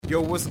Yo,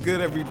 what's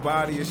good,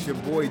 everybody? It's your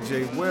boy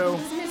Jay Will,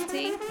 Miss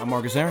T. I'm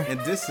Marcus Aaron. and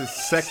this is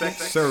Second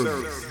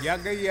Service.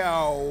 Yaga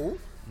yo,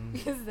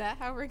 Is that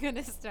how we're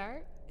gonna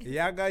start?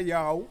 yaga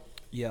yo.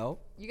 Yo.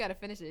 You gotta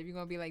finish it. If you're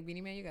gonna be like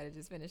Beanie Man, you gotta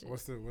just finish it.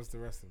 What's the rest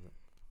of it?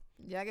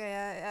 Yeah.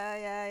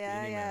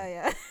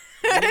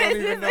 You don't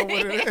even know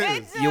what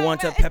it is. You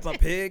want to Peppa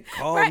Pig?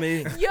 Call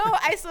me. Yo,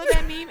 I saw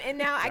that meme and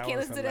now I That can't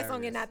was listen to that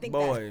song and not think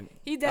Boy, that.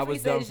 He I definitely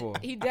was done says. for.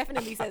 He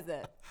definitely says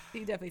that. He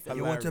definitely says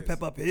You that. want to Hilarious.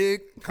 Peppa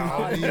Pig?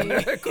 Call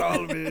me.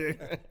 Call me.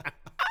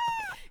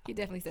 He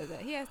definitely says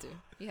that. He has to.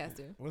 He has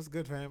to. What's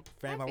good, family?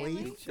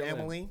 family.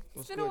 Family.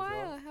 It's been a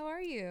while. How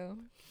are you?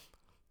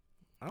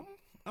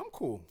 I'm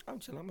cool. I'm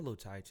chilling. I'm a little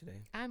tired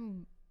today.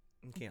 I'm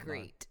I can't lie.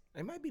 great.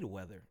 It might be the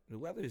weather. The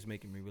weather is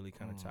making me really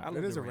kind of tired. I It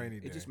love is the a rain. rainy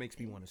day. It just makes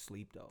me want to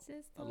sleep though.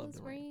 Just I love those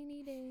the rain.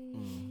 rainy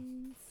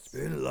days. It's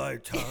been a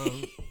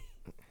lifetime.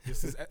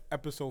 This is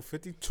episode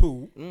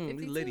 52. We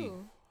litty.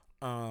 52.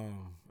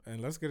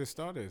 And let's get it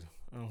started.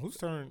 Whose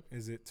turn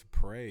is it to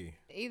pray?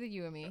 Either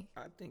you or me.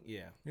 I think,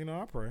 yeah. You know,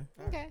 I pray.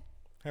 Okay.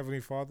 Heavenly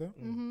Father,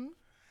 Mm-hmm.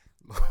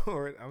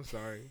 Lord, I'm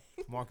sorry.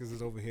 Marcus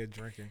is over here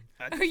drinking.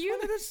 Are you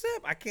wanted a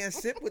sip? I can't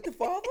sip with the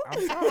father.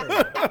 I'm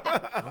sorry.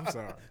 I'm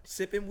sorry.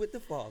 Sipping with the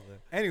father.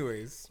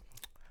 Anyways,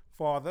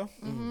 Father,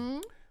 Mm-hmm.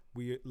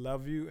 we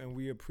love you and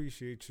we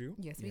appreciate you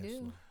Yes, we Yes, do.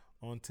 Lord.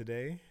 on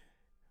today,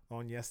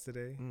 on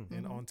yesterday,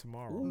 and on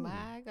tomorrow. Ooh.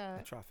 My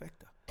God.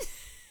 Trifecta.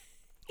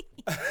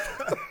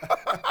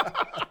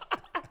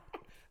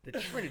 The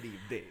Trinity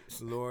of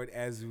days. Lord,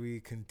 as we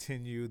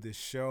continue the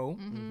show,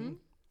 Mm-hmm.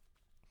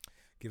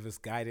 give us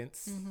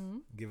guidance, Mm-hmm.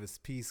 give us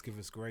peace, give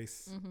us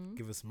grace, Mm-hmm.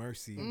 give us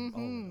mercy, Mhm.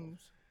 All of those.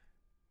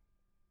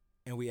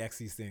 and we ask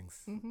these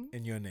things Mm-hmm.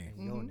 in your name.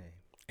 In your Mhm. name.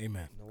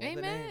 Amen. No other name.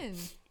 Amen.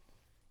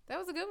 That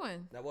was a good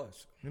one. That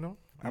was. You know,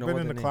 I've No been in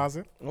other the name.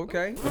 closet,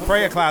 Okay. the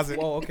prayer closet.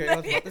 Whoa, okay. I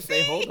was about to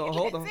say,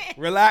 hold on.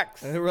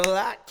 Relax,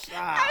 Relax.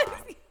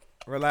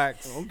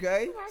 relax.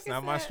 Okay. It's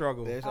not my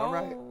struggle. That's all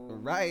right. Oh.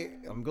 Right.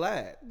 I'm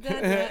glad. Dun,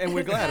 dun, And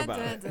we're glad dun,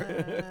 about dun,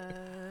 it.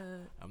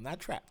 dun. I'm not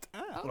trapped.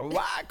 Oh.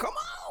 Why? Come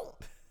on.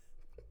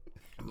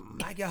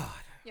 My God.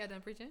 Y'all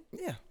done preaching?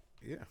 Yeah.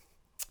 Yeah.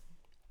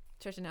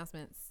 Church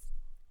announcements.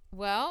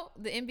 Well,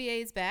 the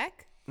NBA is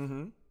back.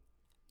 Mm-hmm.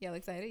 Y'all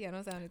excited? Y'all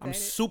don't sound excited. I'm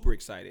super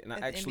excited, and I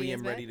Is the actually NBA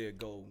am back? ready to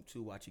go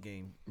to watch a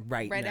game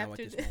right now after at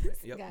this this. moment.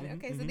 Yep. Got it. Mhm,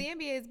 Okay, so mhm. the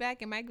NBA is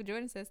back, and Michael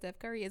Jordan says Steph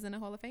Curry isn't a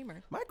Hall of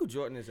Famer. Michael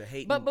Jordan is a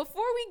hating. But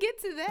before we get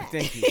to that,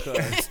 Thank you,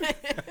 cuz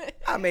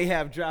I may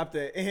have dropped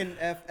the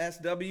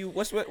NFSW.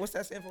 What's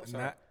that stand for?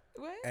 Sorry. Not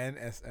what?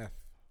 NSF.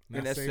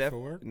 Not NSF, safe for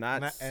work.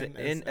 not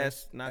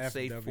NS, not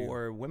safe FW.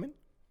 for women.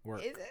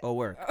 Work. Is it? Oh,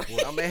 work.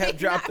 I may have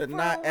dropped the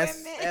Not not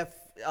for women. SF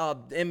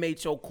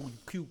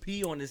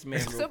MHOQP on this man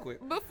real So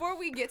quick. before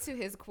we get to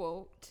his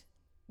quote,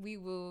 we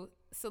will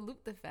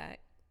salute the fact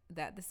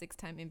that the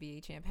 6-time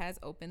NBA champ has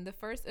opened the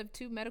first of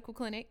 2 medical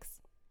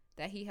clinics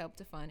that he helped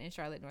to fund in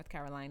Charlotte, North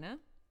Carolina.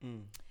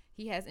 Mm.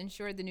 He has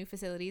insured the new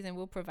facilities and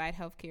will provide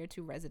health care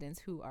to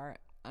residents who are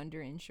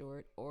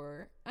underinsured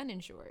or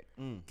uninsured.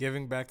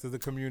 Giving back to the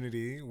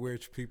community,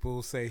 which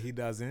people say he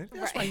doesn't.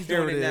 That's why Right. he's Here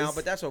doing it it now, is.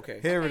 but that's okay.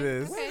 Here it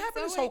is. What Okay,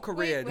 happened so his whole wait, career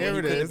wait, that he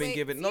wait, could have wait, been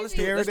given? No, let's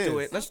excuse do me. it. Let's Here it do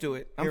is. it. Let's do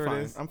it. I'm Here it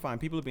fine. is. I'm fine.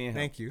 People are being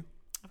Thank you.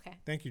 Okay.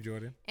 Thank you,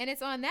 Jordan. And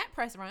it's on that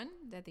press run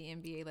that the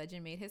NBA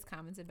legend made his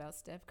comments about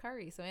Steph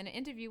Curry. So in an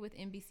interview with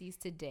NBC's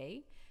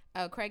Today,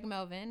 Craig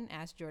Melvin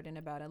asked Jordan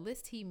about a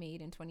list he made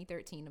in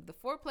 2013 of the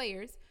 4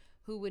 players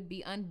who would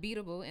be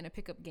unbeatable in a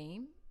pickup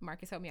game.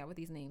 Marcus, help me out with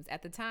these names.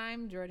 At the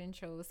time, Jordan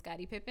chose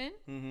Scottie Pippen,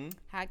 Mm-hmm.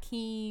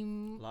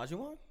 Hakeem,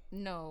 Olajuwon?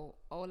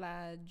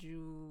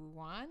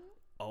 Olajuwon.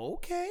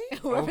 Okay.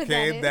 Whoever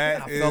Okay, is.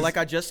 that I is. felt like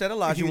I just said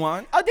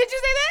Olajuwon. Oh, did you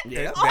say that?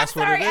 Yeah. Oh, That's I'm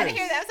what sorry. it I didn't is.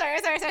 hear that. I'm sorry.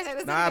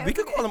 Let's Nah, do we it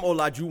could call him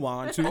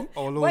Olajuwon too.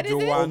 What is it?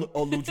 Olujuwon.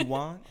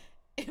 Olajuwon.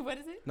 again. What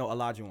is it? No,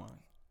 Olajuwon.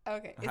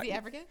 Okay. Is he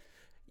African?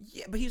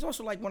 Yeah, but he's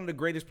also like one of the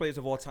greatest players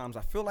of all times.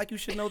 I feel like you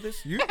should know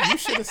this. You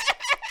should have.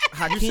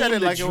 Hakeem said it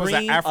the like it was an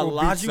Dream Afrobeat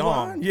Olajuwon?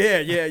 song. Yeah.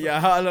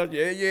 Yeah. Olajuwon.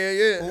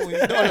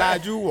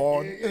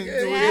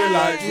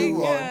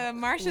 Yeah,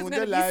 Marsha's going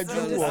to be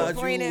so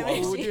disappointed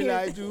when she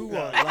hears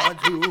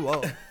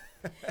Olajuwon.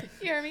 You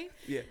hear me?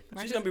 Yeah,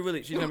 she's gonna be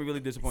really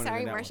disappointed.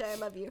 Sorry, in that Marsha, I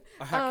love you.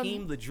 one.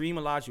 Hakeem the Dream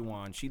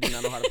Olajuwon. She did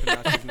not know how to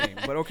pronounce his name,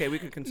 but okay, we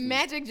can continue.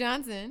 Magic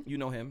Johnson You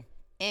know him.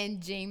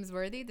 and James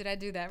Worthy. Did I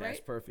do that That's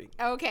right?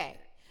 perfect. Okay.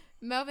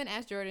 Melvin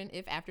asked Jordan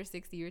if after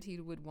 6 years he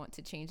would want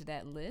to change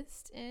that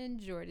list. And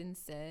Jordan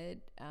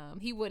said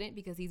he wouldn't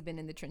because he's been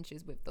in the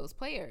trenches with those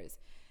players.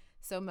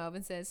 So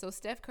Melvin says, so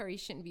Steph Curry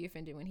shouldn't be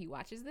offended when he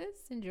watches this?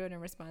 And Jordan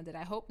responded,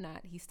 I hope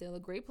not. He's still a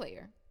great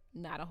player.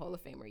 Not a Hall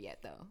of Famer yet,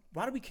 though.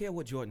 Why do we care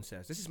what Jordan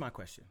says? This is my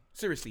question.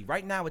 Seriously,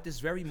 right now at this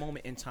very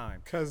moment in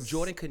time, 'Cause-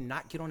 Jordan could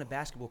not get on the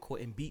basketball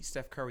court and beat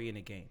Steph Curry in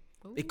a game.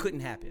 It couldn't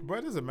happen. But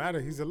it doesn't matter.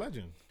 He's a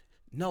legend.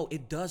 No,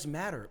 it does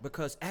matter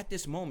because at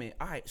this moment,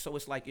 all right, so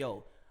it's like,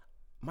 yo,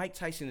 Mike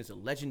Tyson is a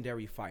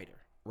legendary fighter,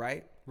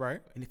 right?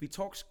 Right. And if he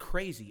talks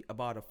crazy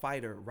about a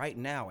fighter right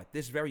now at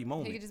this very He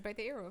moment, could just bite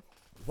the ear off.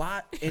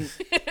 why? And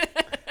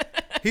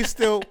he's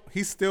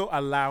still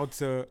allowed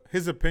to.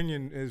 His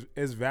opinion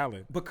is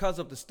valid. Because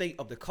of the state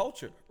of the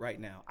culture right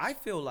now, I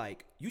feel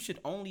like you should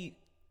only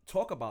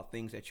talk about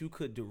things that you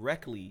could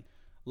directly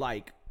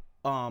like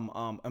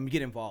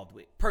get involved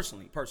with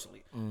personally.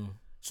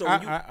 So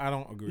I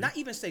don't agree. Not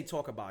even say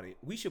talk about it.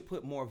 We should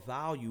put more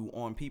value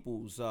on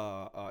people's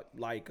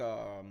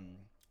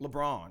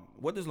LeBron.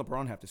 What does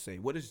LeBron have to say?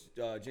 What does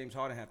James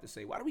Harden have to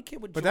say? Why do we care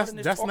what Jordan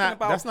is talking about?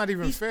 That's not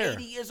even He's fair.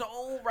 80 years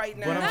old right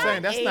now. But I'm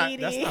saying that's Not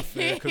not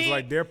fair because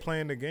like they're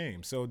playing the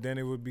game. So then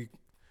it would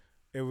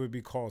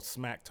be called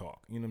smack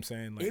talk. You know what I'm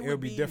saying? Like It would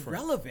be different.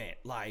 relevant.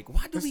 Like,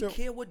 why do But we still-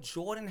 care what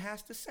Jordan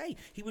has to say?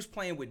 He was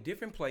playing with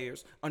different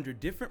players under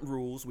different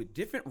rules with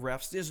different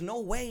refs. There's no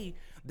way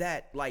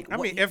that like. I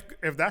mean, if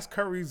that's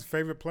Curry's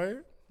favorite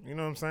player, you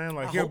know what I'm saying?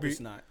 Like I he'll hope be it's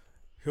not.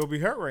 he'll be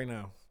hurt right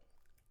now.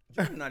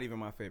 Jordan's not even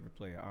my favorite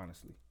player,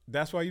 honestly.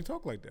 That's why you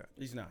talk like that.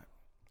 He's not.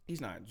 He's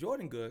not.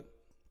 Jordan good.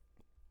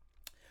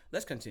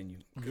 Let's continue.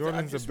 'Cause I'm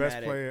Jordan's the just best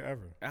mad at- player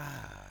ever.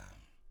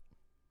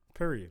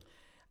 Period.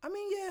 I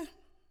mean, yeah,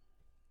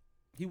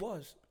 he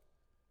was.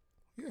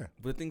 Yeah.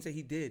 But the things that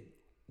he did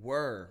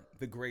were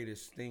the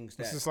greatest things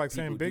that It's just like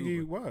saying people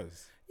do, Biggie but-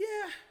 was. Yeah.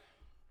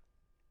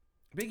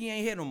 Biggie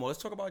ain't here no more.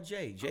 Let's talk about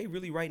Jay. Jay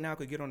really right now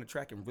could get on the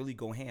track and really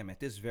go ham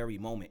at this very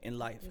moment in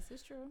life. This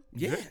is true.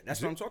 Yeah, Jay-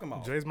 that's what I'm talking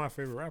about. Jay's my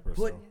favorite rapper.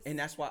 Put So. and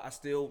that's why I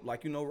still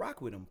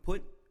rock with him.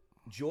 Put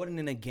Jordan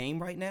in a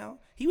game right now.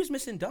 He was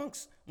missing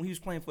dunks when he was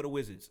playing for the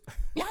Wizards.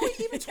 Why are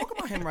we even talking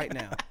about him right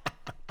now?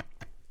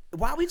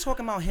 Why are we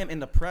talking about him in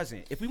the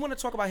present? If we want to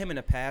talk about him in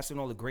the past and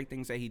all the great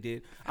things that he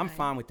did, I'm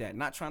fine with that.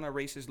 Not trying to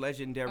erase his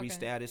legendary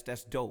status.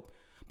 That's dope.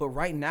 But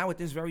right now, at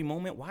this very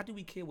moment, why do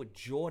we care what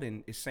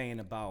Jordan is saying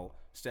about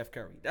Steph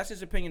Curry? That's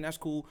his opinion. That's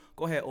cool.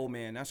 Go ahead, old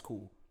man. That's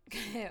cool.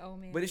 Oh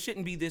man. But it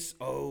shouldn't be this,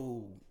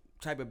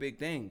 type of big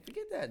thing.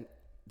 Forget that,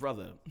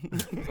 brother.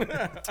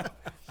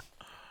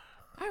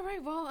 All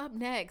right, well, up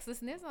next,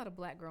 listen, there's a lot of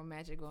black girl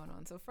magic going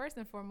on. So first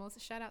and foremost,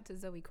 shout out to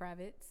Zoe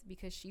Kravitz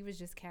because she was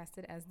just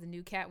casted as the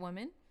new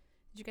Catwoman.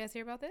 Did you guys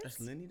hear about this? That's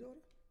Lenny daughter?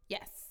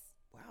 Yes.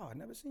 Wow, I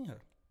never seen her.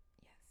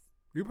 Yes.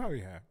 You probably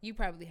have. You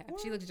probably have.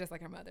 She What? looks just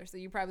like her mother, so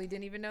you probably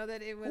didn't even know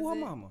that it was Who her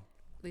mama?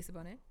 Lisa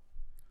Bonet.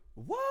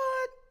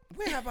 What?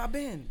 Where have I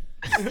been?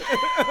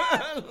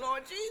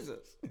 Lord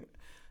Jesus.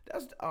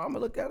 I'm gonna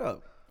look that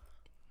up.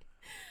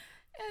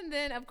 And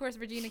then, of course,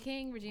 Regina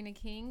King. Regina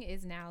King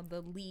is now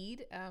the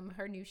lead.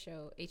 Her new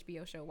show,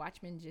 HBO show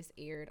Watchmen, just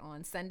aired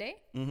on Sunday.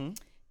 Mm-hmm.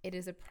 It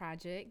is a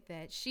project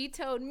that she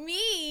told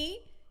me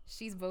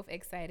she's both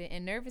excited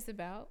and nervous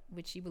about,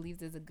 which she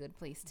believes is a good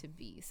place to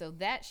be. So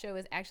that show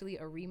is actually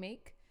a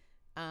remake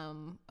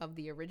of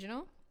the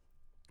original.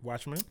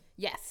 Watchmen?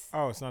 Yes.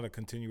 Oh, it's not a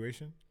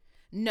continuation?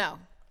 No.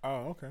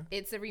 Oh, okay.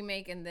 It's a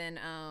remake, and then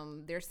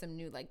there's some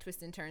new like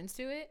twists and turns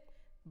to it.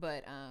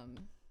 But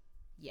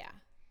yeah.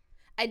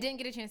 I didn't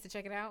get a chance to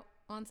check it out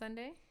on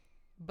Sunday,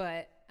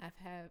 but I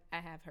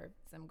have heard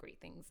some great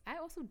things. I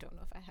also don't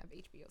know if I have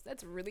HBO. So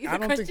that's really the I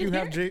don't question think you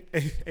have here.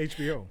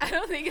 HBO. I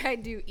don't think I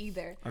do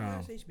either.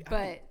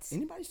 But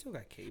anybody still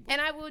got cable? and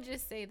I will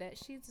just say that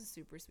she's a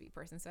super sweet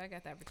person. So I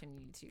got the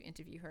opportunity to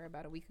interview her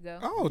about a week ago.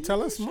 Oh,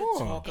 tell us should more.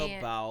 Talk And-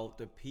 about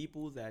the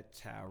people that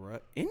Tara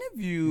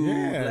interviewed Yeah,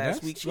 last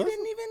that's- week. She that's-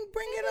 didn't even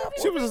bring it up.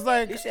 She was just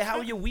like, They said, "How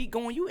your week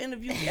going?" You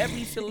interviewed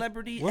every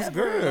celebrity What's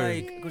ever, good?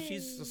 like, because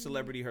she's a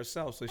celebrity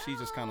herself, so she's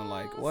just kind of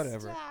like, Oh,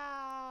 whatever. Stop.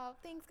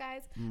 Thanks,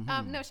 guys.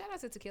 No, shout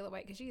out to Tequila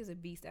White because she is a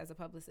beast as a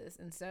publicist.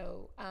 And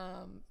so,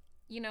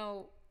 you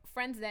know,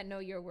 friends that know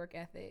your work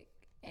ethic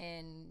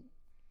and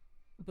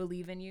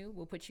believe in you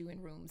will put you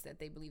in rooms that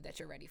they believe that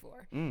you're ready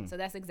for. So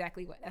that's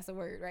exactly that's a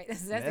word, right?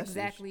 That's Message.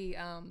 exactly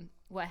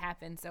what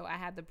happened. So I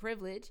had the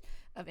privilege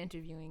of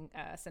interviewing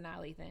Sanaa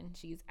Lathan.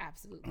 She's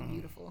absolutely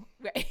beautiful.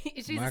 Right?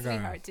 She's My a God.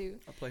 sweetheart too.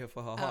 I play her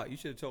for her heart. You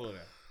should have told her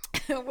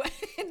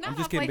that. I'm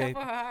just kidding, babe.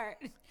 for her heart.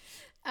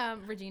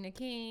 Regina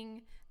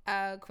King,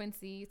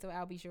 Quincy, so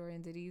I'll be sure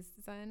and Diddy's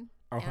son,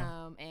 Okay.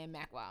 and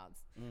Mac Wilds.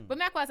 But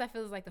Mac Wilds, I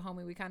feel is like the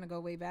homie. We kind of go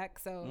way back.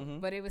 So,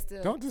 but it was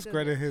still Don't still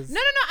discredit dope. his.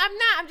 No, I'm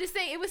not. I'm just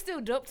saying it was still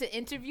dope to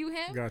interview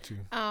him. Got you.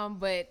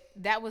 But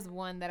that was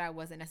one that I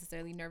wasn't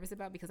necessarily nervous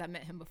about because I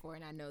met him before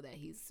and I know that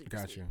he's super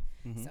Got sweet.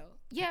 you. So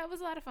yeah, it was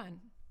a lot of fun.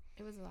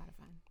 It was a lot of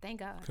fun.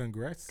 Thank God.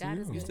 Congrats God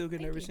to is you. You good. still get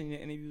Thank nervous you. in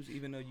your interviews,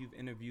 even though you've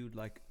interviewed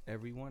like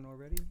everyone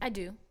already? I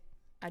do.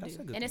 That's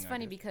a good And it's thing, I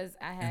funny guess. because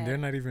I had. And they're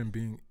not even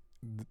being.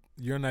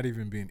 You're not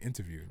even being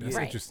interviewed. That's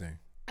Right. interesting.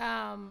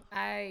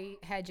 I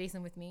had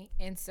Jason with me,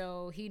 and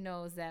so he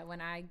knows that when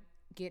I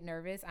get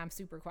nervous, I'm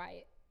super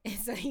quiet. And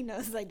so he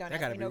knows, like, don't That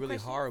ask gotta me be no really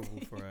questions. horrible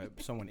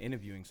for someone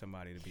interviewing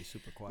somebody to be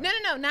super quiet.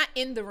 No, not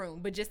in the room,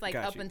 but just like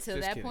Got up you. until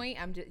Just that kidding.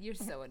 point, you're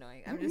so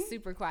annoying. I'm just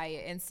super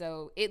quiet, and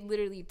so it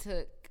literally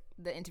took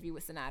the interview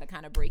with Sanaa to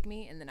kind of break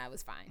me, and then I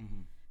was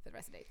fine for the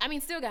rest of the day. I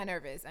mean, still got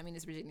nervous. I mean,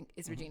 it's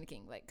Regina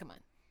King. Like, come on.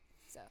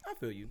 So. I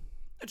feel you.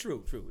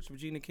 True. It's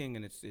Regina King,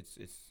 and it's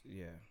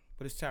yeah,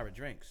 but it's Tara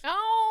Drinks.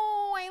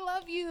 Oh, I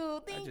love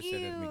you. Thank I just you.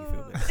 said that to make you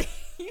feel better.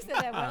 You said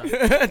that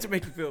well. To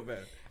make you feel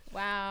better.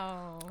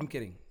 Wow. I'm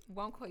kidding.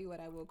 won't call you what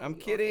I will call I'm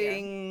you.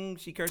 kidding.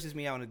 She curses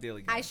me out on a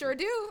daily. I sure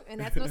do,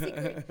 and that's no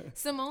secret.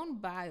 Simone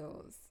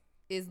Biles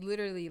is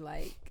literally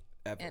like,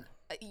 Ever.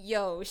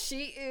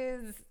 she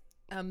is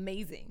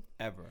amazing.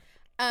 Ever.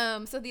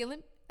 So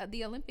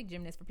the Olympic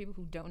gymnast, for people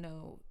who don't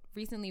know,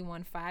 recently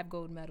won 5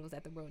 gold medals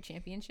at the World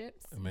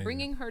Championships, Amazing.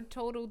 bringing her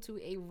total to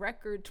a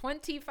record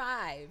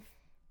 25.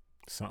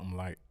 Something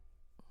like.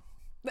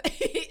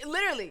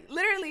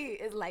 literally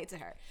is light to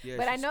her. Yeah,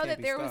 but she I know can't that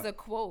be there was stopped. a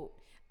quote,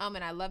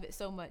 and I love it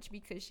so much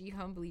because she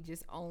humbly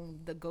just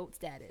owned the GOAT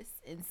status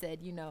and said,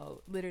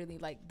 literally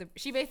like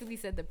she basically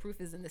said the proof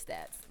is in the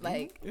stats.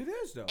 Like It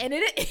is though. and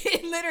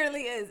it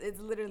literally is.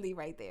 It's literally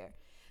right there.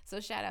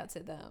 So shout out to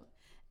them.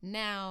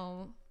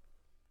 Now,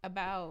 I'm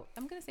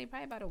going to say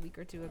probably about a week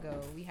or two ago,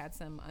 we had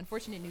some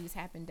unfortunate news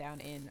happen down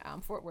in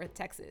Fort Worth,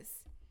 Texas.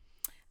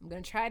 I'm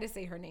going to try to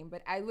say her name,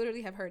 but I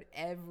literally have heard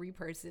every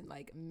person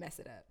like mess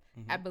it up.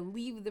 I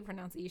believe the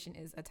pronunciation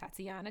is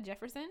Tatiana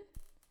Jefferson.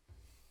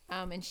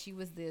 And she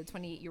was the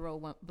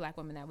 28-year-old black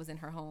woman that was in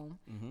her home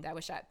that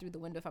was shot through the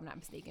window, if I'm not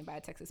mistaken, by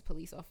a Texas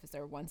police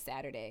officer one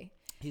Saturday.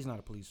 He's not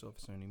a police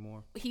officer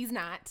anymore. He's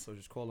not. So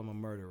just call him a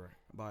murderer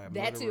by a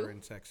That murderer too.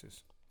 in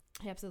Texas.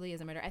 He absolutely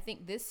is a murder. I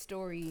think this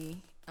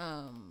story,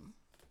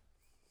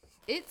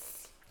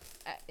 it's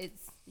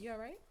you all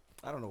right?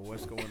 I don't know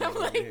what's going on I'm over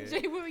like, here.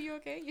 Jay, Will, you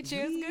okay? Your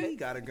chair's He good?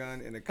 got a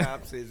gun and the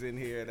cops is in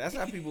here. That's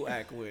how people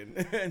act when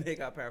they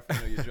got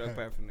paraphernalia, drug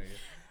paraphernalia,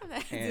 I'm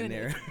not and doing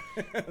they're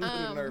it. a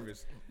little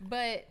nervous.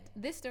 But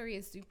this story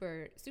is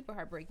super, super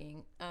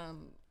heartbreaking.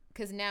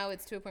 Because now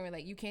it's to a point where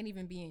like you can't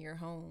even be in your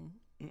home.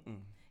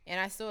 And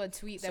I saw a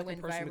tweet that Second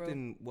went person viral.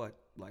 within what,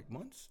 like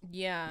months?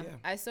 Yeah. Yeah.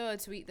 I saw a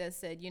tweet that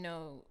said,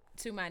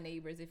 to my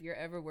neighbors, if you're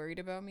ever worried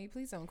about me,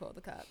 please don't call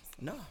the cops.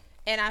 No.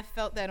 And I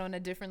felt that on a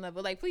different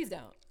level. Like, please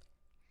don't.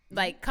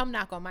 Like, come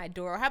knock on my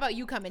door. Or how about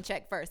you come and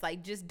check first?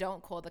 Like, just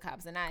don't call the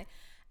cops. And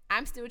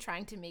I'm still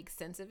trying to make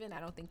sense of it. And I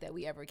don't think that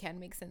we ever can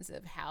make sense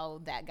of how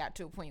that got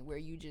to a point where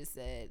you just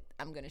said,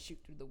 I'm going to shoot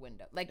through the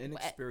window. Like,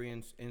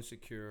 Inexperienced,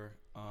 insecure,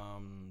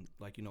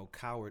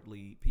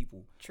 cowardly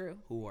people. True.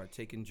 Who are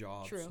taking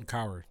jobs. True.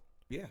 Coward.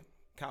 Yeah,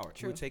 coward.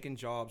 True. Who are taking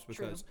jobs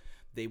because True.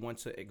 they want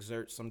to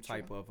exert some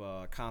type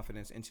of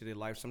confidence into their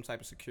life, some type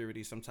of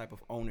security, some type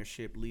of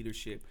ownership,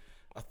 leadership,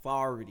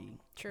 authority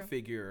True.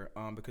 figure.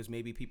 Because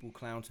maybe people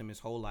clowned him his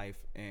whole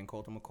life and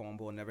called him a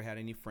cornball, never had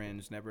any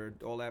friends, never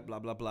all that blah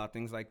blah blah,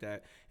 things like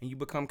that. And you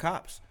become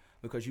cops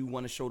because you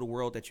want to show the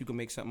world that you can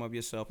make something of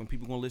yourself, and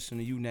people gonna listen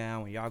to you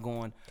now, and y'all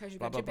going Because you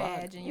blah, got blah, your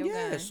blah. badge and your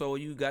yeah, gun. so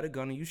you got a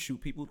gun and you shoot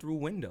people through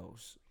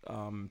windows.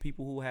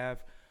 People who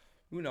have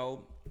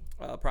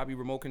probably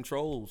remote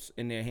controls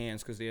in their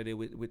hands because they're there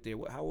with their,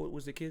 how old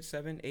was the kid?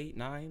 7, 8,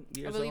 9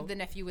 years I believe old? the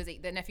nephew was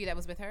 8. The nephew that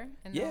was with her?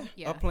 Yeah,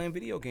 up playing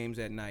video games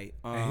at night.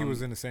 And he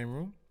was in the same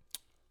room?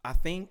 I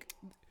think,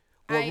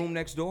 room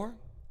next door?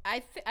 I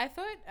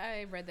thought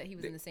I read that he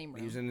was in the same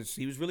room.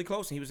 He was really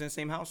close, and he was in the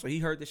same house, so he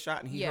heard the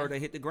shot and he heard it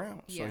hit the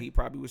ground. So Yeah. he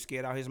probably was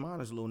scared out his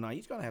mind as a little. Now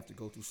he's gonna have to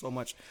go through so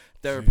much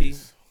therapy,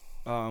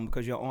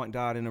 because your aunt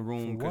died in the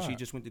room because she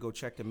just went to go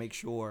check to make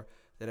sure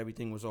that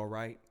everything was all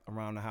right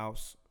around the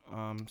house.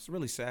 It's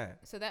really sad.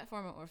 So that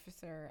former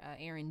officer,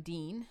 Aaron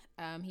Dean,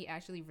 he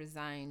actually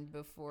resigned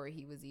before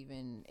he was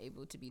even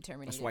able to be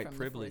terminated. That's white from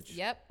privilege. The force.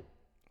 Yep.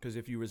 Because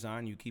if you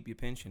resign, you keep your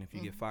pension. If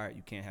you get fired,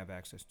 you can't have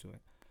access to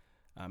it.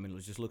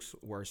 It just looks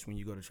worse when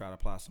you go to try to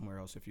apply somewhere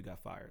else if you got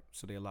fired.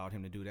 So they allowed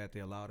him to do that. They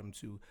allowed him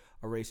to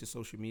erase his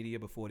social media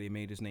before they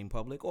made his name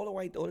public. All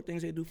the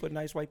things they do for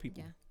nice white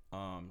people.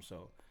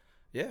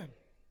 Yeah.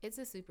 It's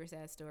a super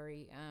sad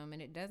story,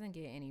 and it doesn't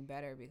get any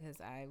better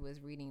because I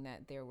was reading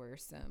that there were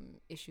some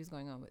issues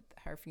going on with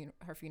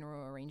her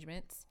funeral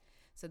arrangements.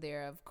 So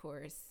there, of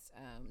course,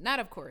 not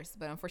of course,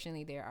 but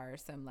unfortunately, there are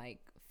some like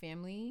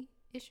family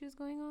issues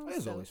going on.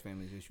 There's always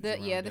family issues.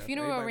 The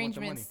funeral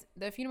arrangements.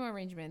 The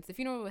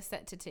funeral was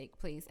set to take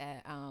place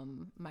at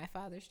my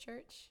father's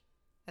church,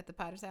 at the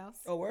Potter's house.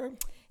 Oh,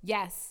 word?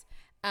 Yes,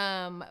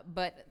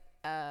 but.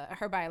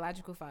 Her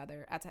biological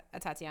father,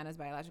 Tatiana's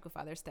biological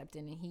father, stepped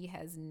in, and he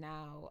has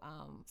now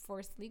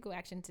forced legal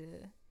action to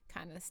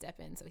kind of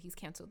step in. So he's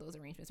canceled those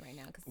arrangements right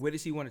now. Where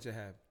does he want it to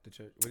have the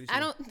church? I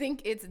don't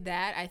think it's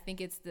that. I think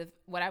it's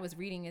what I was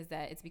reading is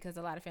that it's because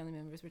a lot of family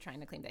members were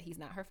trying to claim that he's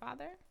not her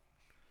father.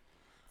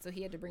 So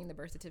he had to bring the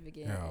birth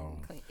certificate.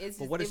 And claim.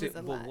 But what is it?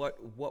 But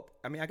what?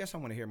 I mean, I guess I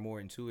want to hear more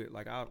into it.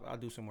 Like I'll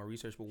do some more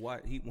research. But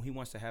what he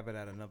wants to have it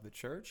at another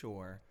church,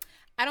 or?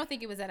 I don't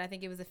think it was that. I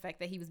think it was the fact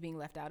that he was being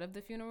left out of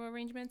the funeral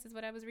arrangements. Is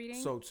what I was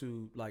reading. So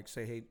to like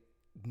say, hey,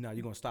 no,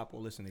 you're gonna stop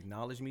all this and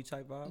acknowledge me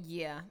type vibe.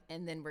 Yeah,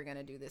 and then we're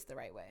gonna do this the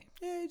right way.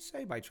 Yeah, it's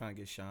everybody trying to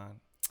get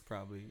shine.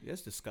 Probably.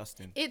 It's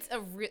disgusting.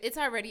 It's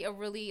already a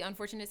really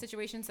unfortunate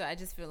situation. So I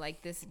just feel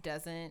like this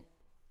doesn't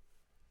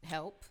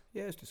help.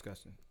 Yeah, it's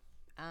disgusting.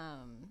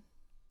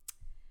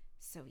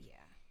 So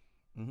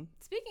yeah. Mm-hmm.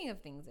 Speaking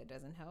of things that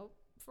doesn't help,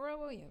 Pharrell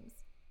Williams.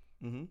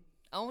 Mm-hmm.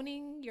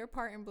 Owning your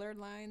part in Blurred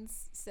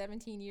Lines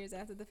 17 years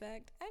after the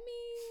fact. I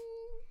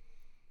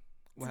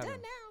mean, it's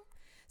done now.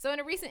 So in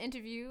a recent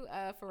interview,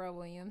 Pharrell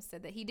Williams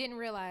said that he didn't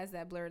realize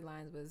that Blurred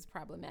Lines was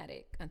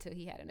problematic until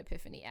he had an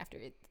epiphany after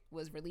it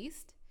was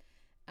released.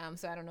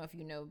 So I don't know if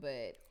you know,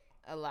 but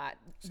a lot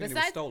Saying it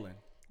was stolen.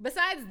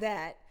 Besides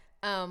that,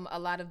 a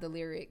lot of the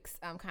lyrics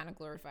kind of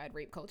glorified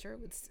rape culture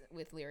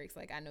with lyrics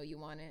like "I know you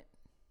want it."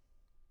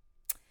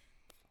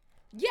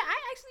 Yeah, I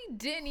actually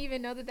didn't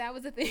even know that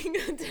was a thing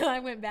until I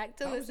went back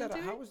to listen to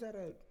it. How was that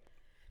a?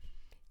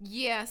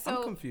 Yeah, so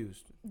I'm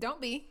confused.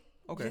 Don't be.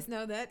 Okay. Just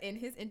know that in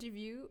his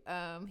interview,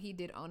 he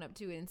did own up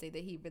to it and say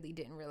that he really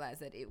didn't realize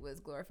that it was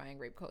glorifying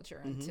rape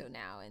culture until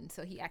now, and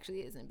so he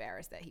actually is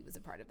embarrassed that he was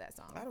a part of that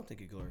song. I don't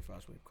think it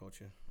glorifies rape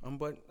culture.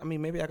 But I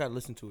mean, maybe I gotta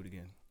listen to it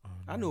again.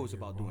 I knew it was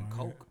about doing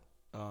coke,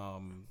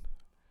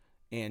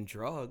 and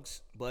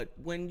drugs. But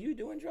when you're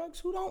doing drugs,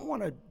 who don't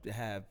want to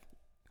have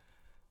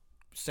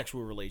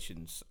sexual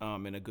relations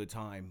in a good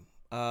time?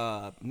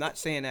 Not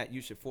saying that you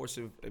should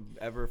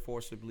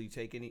forcibly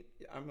take any.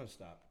 I'm gonna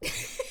stop.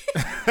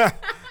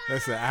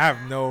 Listen, I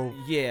have no.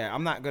 Yeah,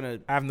 I'm not gonna.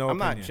 I have no. I'm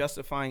opinion. not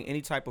justifying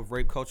any type of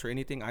rape culture or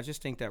anything. I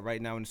just think that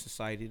right now in the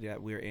society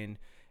that we're in,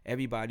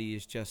 everybody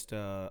is just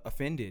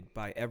offended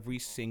by every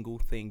single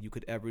thing you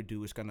could ever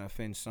do. Is gonna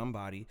offend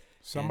somebody.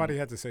 Somebody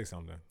had to say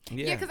something.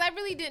 Yeah, because I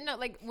really didn't know.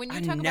 Like when you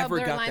I talk about never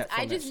Blurred got Lines, that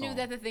from I just that knew song.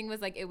 that the thing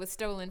was like it was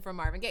stolen from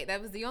Marvin Gaye.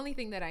 That was the only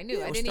thing that I knew.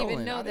 Yeah, it I was didn't stolen.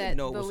 even know I that didn't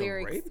know it the was a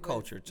lyrics rape was-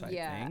 culture type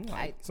yeah, thing.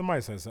 I,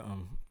 Somebody said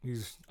something.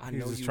 He's know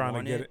just you trying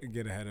want to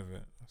get ahead of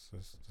it.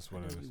 That's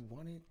what it is. You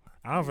want it?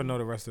 I don't even know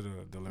the rest of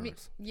the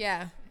lyrics.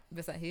 yeah.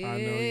 Besides, I know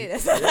you-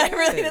 that's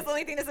really that's the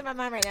only thing that's in my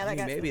mind right now. I Like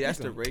mean, I maybe that's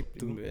the rape.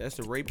 That's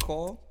the rape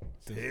call.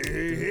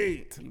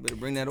 Hey. You better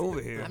bring that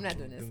over here. I'm not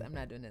doing this. I'm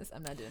not doing this.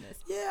 I'm not doing this.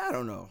 Yeah, I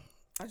don't know.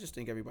 I just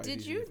think everybody.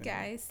 Did you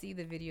guys see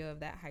the video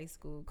of that high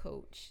school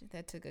coach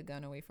that took a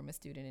gun away from a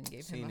student and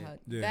gave him Seen a it. hug?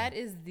 Yeah. That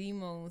is the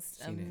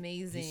most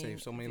amazing. He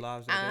saved so many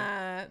lives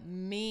that day.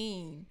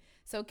 Mean.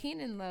 So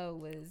Keenan Lowe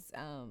was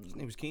His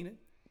name was Keenan.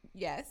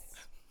 yes.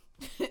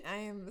 I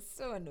am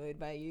so annoyed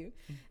by you.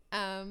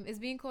 Is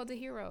being called a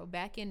hero.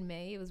 Back in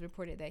May, it was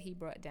reported that he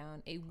brought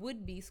down a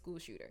would-be school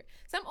shooter.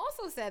 So I'm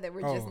also sad that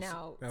we're just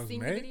now that was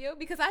seeing May? the video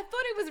because I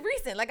thought it was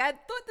recent. Like I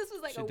thought this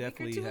was like Should a week or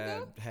definitely two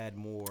have ago. had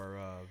more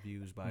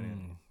views by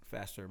then.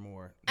 Faster,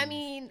 more. I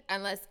mean,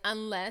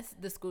 unless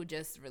the school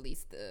just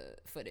released the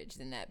footage,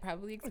 then that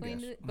probably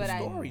explains it. But the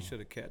story should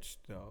have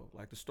catched though,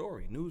 like the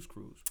story, news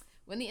crews.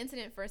 when the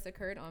incident first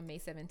occurred on May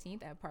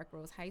 17th at Park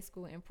Rose High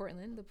School in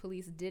Portland, the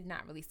police did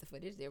not release the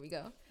footage. There we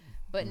go.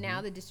 But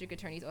now the district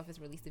attorney's office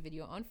released the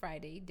video on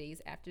Friday,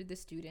 days after the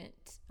student,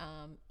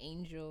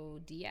 Angel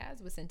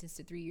Diaz, was sentenced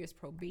to 3 years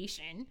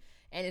probation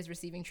and is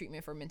receiving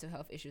treatment for mental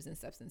health issues and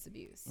substance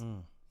abuse.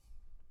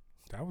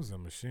 That was a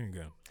machine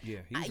gun. Yeah,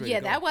 he was ready Yeah,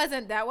 to go. that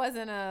wasn't a. That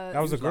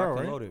was a was girl, locked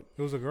and right? loaded.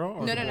 It was a girl.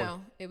 Or No, a no, boy?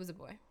 no. It was a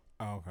boy.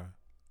 Oh, okay.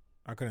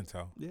 I couldn't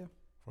tell Yeah.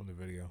 from the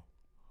video.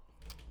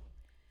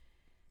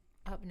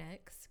 Up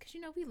next, because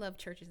we love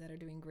churches that are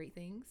doing great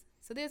things.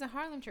 So there's a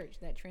Harlem church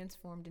that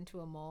transformed into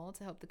a mall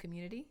to help the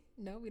community.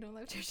 No, we don't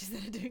love churches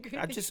that are doing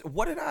great things.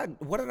 What did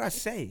I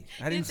say?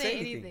 I didn't say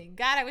anything.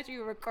 God, I wish we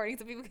were recording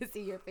so people could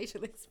see your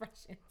facial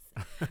expressions.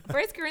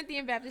 First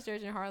Corinthian Baptist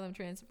Church in Harlem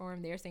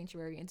transformed their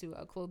sanctuary into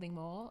a clothing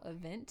mall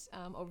event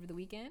over the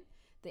weekend.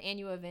 The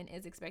annual event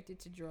is expected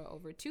to draw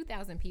over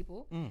 2,000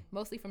 people,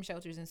 mostly from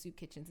shelters and soup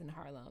kitchens in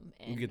Harlem.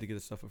 And You get to get the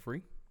stuff for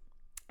free.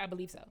 I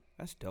believe so.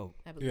 That's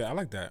dope. I believe Yeah, I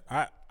like that.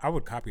 I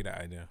would copy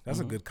that idea. That's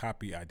a good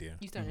copy idea.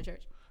 you started a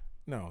church.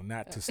 No,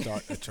 not to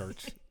start a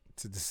church.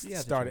 To just Yeah,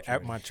 the start it church, at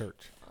right. my church.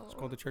 It's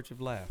called the Church of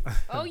Laugh.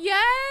 Oh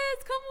yes,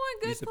 come on,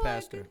 good He's the plug.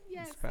 pastor. Good-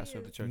 Yes, He's the pastor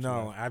of the Church. No,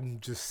 of Laugh. I'm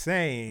just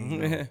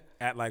saying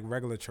at like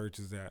regular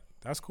churches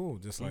that's cool.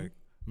 Just like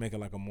make it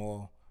like a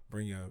mall.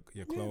 Bring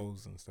your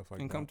clothes and stuff like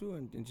And that. come through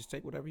and just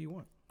take whatever you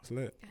want. It's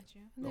lit. Got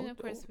you. And then of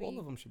course all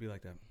of them should be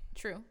like that.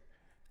 True.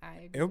 I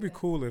agree It would be with that.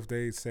 cool if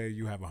they say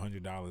you have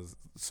 $100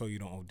 so you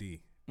don't OD,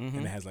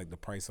 and it has like the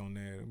price on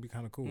there. It'd be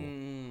kind of cool,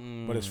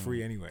 but it's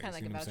free anyway. Kinda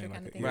like a voucher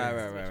kinda thing. Right,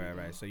 Yeah. right, right, right,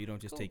 right. So you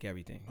don't just take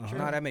everything.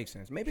 No, that makes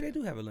sense. Maybe they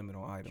do have a limit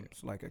on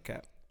items, like a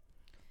cap.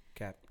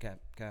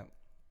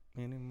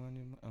 Any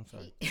money? I'm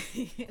sorry.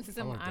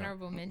 Some like that.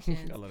 honorable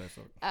mentions. I love that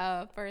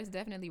song. First,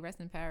 definitely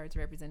rest in power to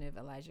Representative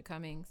Elijah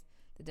Cummings,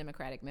 the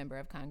Democratic member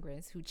of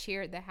Congress who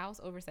chaired the House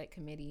Oversight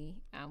Committee,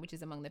 which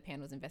is among the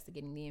panels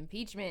investigating the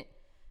impeachment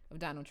of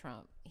Donald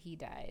Trump. He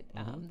died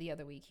the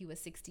other week. He was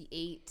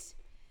 68.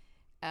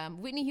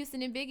 Whitney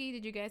Houston and Biggie,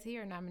 did you guys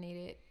hear, are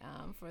nominated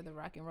for the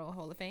Rock and Roll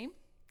Hall of Fame?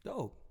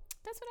 Dope.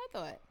 That's what I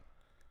thought.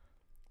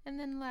 And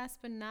then last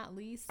but not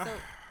least, so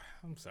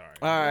I'm sorry.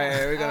 All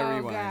right, we gotta Oh,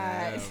 rewind.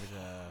 God.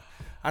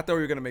 I thought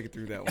we were gonna make it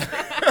through that one.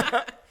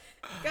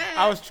 go ahead.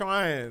 I was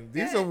trying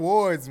these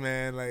awards,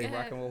 man. Like, ahead.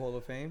 Rock and Roll Hall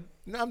of Fame.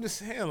 no, I'm just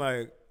saying,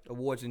 like,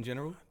 Awards in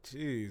general.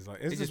 jeez, like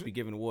They it's just be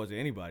giving awards to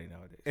anybody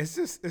nowadays. it's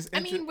just it's. I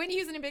mean, Whitney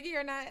Houston and Biggie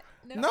are not.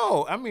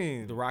 no, I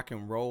mean, The Rock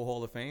and Roll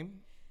Hall of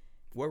Fame.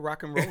 What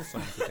rock and roll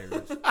songs did they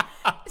release?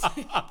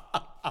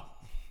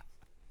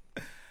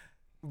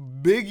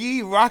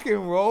 Biggie rock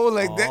and roll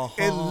like that.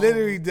 It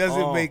literally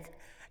doesn't make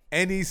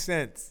any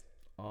sense.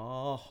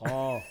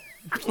 Oh,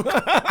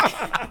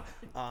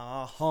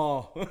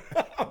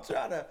 I'm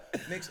trying to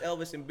mix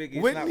Elvis and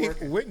Biggie. It's not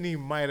working. Whitney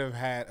might have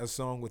had a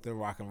song with a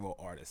rock and roll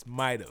artist.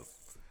 Might have.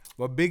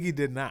 But Biggie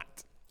did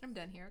not. I'm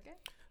done here, okay?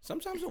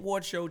 Sometimes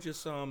award show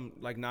just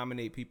like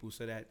nominate people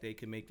so that they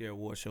can make their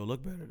award show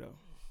look better though.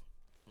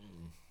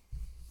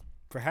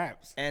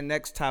 Perhaps. And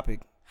next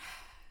topic.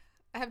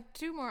 I have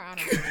 2 more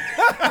honorable mentions.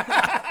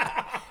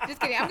 Just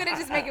kidding. I'm gonna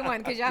just make it one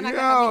because y'all not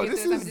gonna Yo, help me get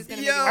this through. is. I'm just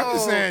gonna make it I'm one.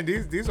 just saying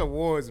these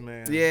awards,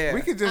 man. Yeah.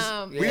 We could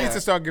just. We yeah. need to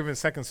start giving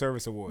second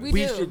service awards.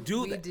 We should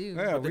do We that. do. Yeah,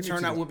 But we the need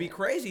turnout to. would be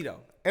crazy though.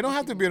 It don't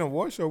have to be an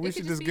award show. We It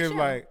should could just just be a give show.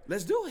 like.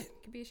 Let's do it.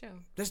 It could be a show.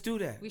 Let's do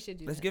that. We should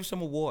do Let's that. give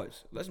some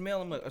awards. Let's mail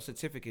them a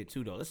certificate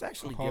too though. Let's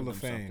actually Hall give them of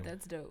Fame. something.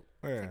 That's dope.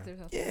 Yeah.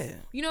 Yeah.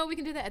 You know, we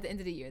can do that at the end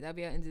of the year. That'll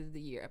be our end of the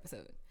year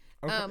episode.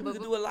 Okay. We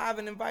could do it live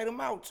and invite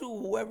them out too.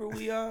 Whoever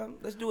we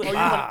let's do it Oh,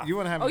 live. you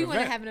want to have Oh, an you want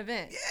to event? have an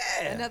event?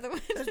 Yeah. Another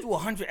one? Let's do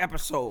 100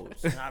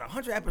 episodes. Out of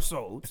 100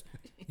 episodes,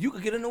 you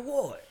could get an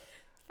award.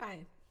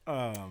 Fine.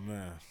 Oh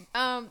man.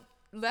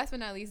 Last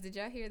but not least, did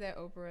y'all hear that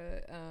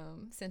Oprah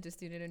sent a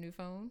student a new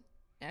phone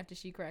after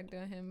she cracked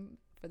on him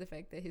for the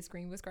fact that his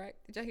screen was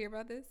cracked? Did y'all hear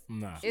about this?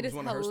 Nah. It was is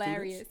one of her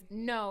hilarious.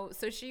 No,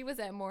 so she was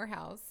at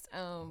Morehouse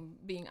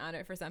being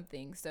honored for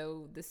something.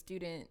 So the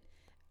student,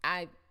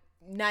 I'm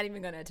not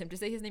even going to attempt to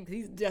say his name because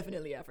he's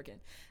definitely African.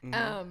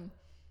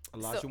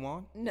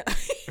 Olajuwon? No.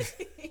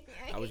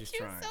 I was hate just you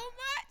trying. so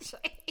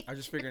much. I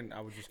just figured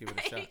I would just give it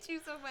I a shot. hate you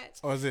so much.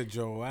 Or is it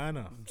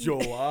Joanna?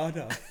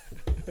 Joanna.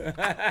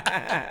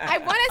 I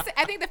want to say,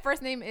 I think the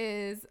first name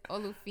is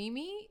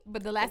Olufemi,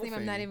 but the last name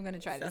I'm not Olufemi. even going to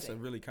try to That's say. a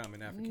really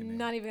common African name.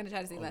 Not even gonna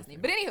try to say the last name.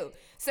 But anywho,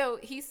 so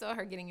he saw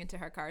her getting into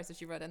her car, so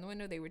she rolled down the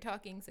window. They were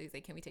talking, so he's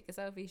like, "Can we take a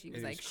selfie?" She was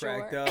And like, it's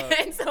 "Sure." cracked up.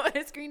 And so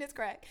her screen is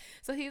cracked.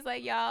 So he's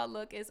like, "Y'all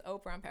look, it's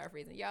Oprah." I'm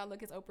paraphrasing. "Y'all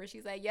look, it's Oprah."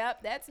 She's like,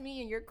 "Yep, that's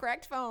me and your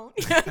cracked phone."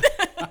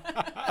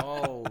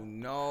 Oh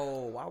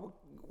no! Why would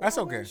That's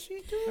okay. would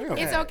she do Yeah. that?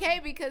 It's okay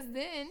because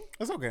then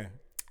That's okay.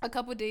 a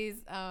couple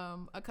days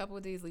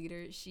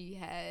later, she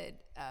had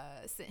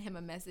sent him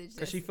a message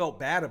Because she felt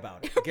bad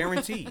about it.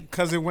 Guaranteed.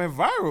 Because it went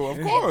viral, of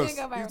It course.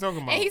 didn't go viral. He's talking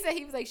about. And he said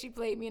he was like, she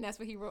played me, and that's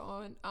what he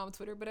wrote on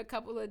Twitter. But a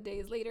couple of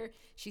days later,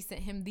 she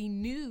sent him the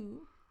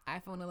new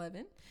iPhone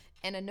 11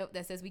 and a note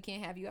that says, "We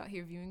can't have you out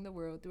here viewing the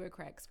world through a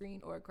cracked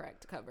screen or a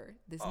cracked cover.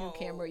 This new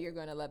camera, you're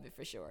gonna love it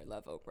for sure.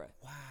 Love, Oprah."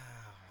 Wow.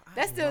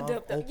 That's still love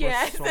dope, though. Oprah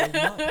Yeah. so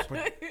much.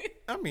 But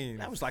I mean,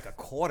 that was like a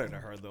quarter to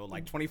her though,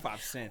 like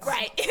 25 cents.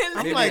 Right. I'm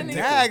Maybe like, a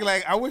dag,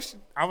 like I wish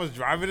I was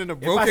driving in a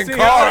broken see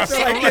car. her,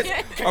 Or I'd be like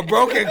something. A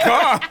broken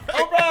car.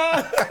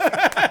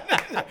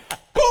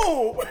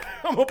 Boom!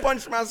 I'm gonna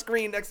punch my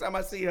screen next time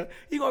I see her.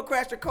 You gonna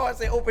crash the car and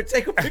say, "Oprah,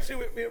 take a picture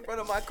with me in front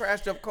of my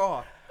crashed up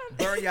car.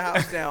 Burn your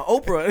house down."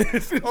 Oprah.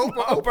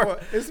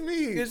 Oprah. It's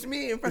me. It's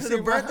me in front You of the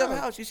see my burnt up house?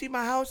 house. You see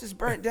my house is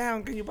burnt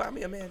down. Can you buy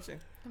me a mansion?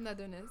 I'm not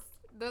doing this.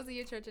 Those are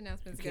your church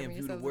announcements. You can't Govern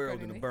view the yourselves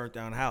world in a accordingly. burnt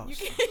down house.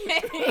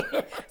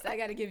 So I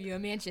got to give you a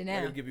mansion I now.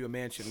 gotta give you a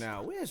mansion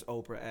now. Where's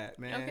Oprah at,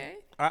 man? Okay.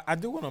 I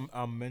do want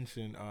to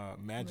mention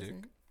Magic.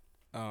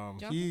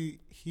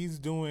 He's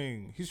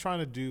trying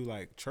to do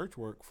like church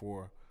work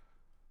for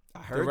I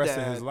heard the rest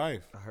that. of his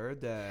life. I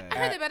heard that. I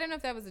heard that, but I don't know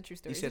if that was a true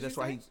story. He said Did that's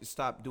you why say? he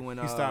stopped doing.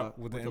 He stopped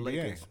with the NBA.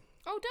 Lakers.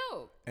 Oh,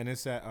 dope. And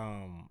it's at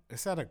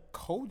a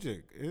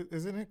Kojic.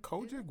 Isn't it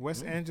Kojic?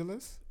 West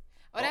Angeles?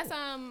 Oh, that's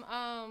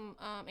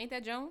ain't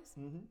that Jones?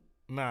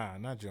 Nah,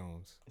 not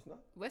Jones. It's not.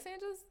 West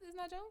Angeles is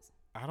not Jones?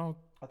 I don't.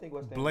 I think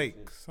West Blake.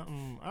 Angeles is.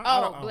 Something.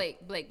 Oh, Blake.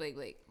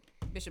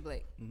 Bishop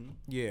Blake.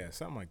 Yeah,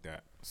 something like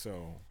that.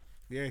 So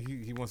yeah,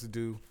 he wants to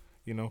do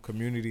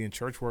community and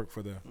church work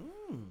for the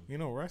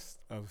rest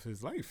of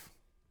his life.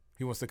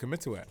 He wants to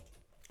commit to it.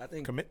 I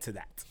think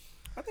that.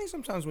 I think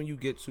sometimes when you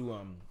get to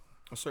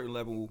a certain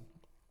level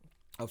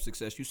of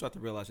success, you start to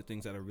realize the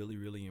things that are really,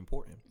 really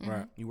important.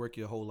 Right. You work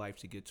your whole life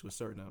to get to a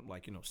certain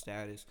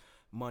status,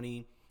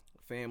 money,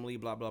 family,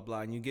 blah blah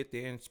blah, and you get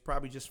there and it's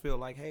probably just feel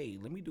like, hey,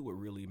 let me do what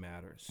really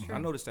matters. I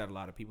noticed that a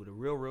lot of people, the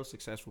real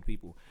successful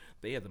people,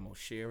 they are the most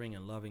sharing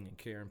and loving and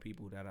caring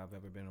people that I've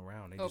ever been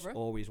around. They just Oprah?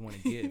 always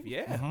want to give.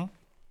 Yeah.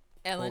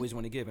 Ellen, Always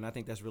want to give, and I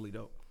think that's really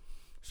dope.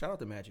 Shout out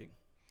to Magic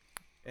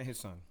and his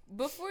son.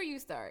 before you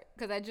start,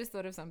 because I just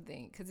thought of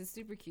something, because it's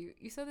super cute.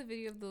 You saw the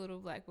video of the little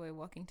black boy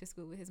walking to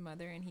school with his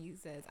mother, and he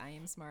says, "I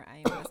am smart, I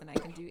am blessed, and I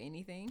can do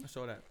anything." I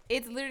saw that.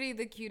 It's literally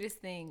the cutest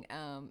thing.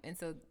 And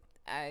so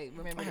I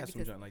remember I it had some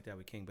because junk like that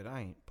with King, but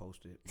I ain't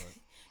posted. But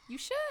you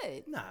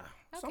should. nah,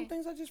 some Okay.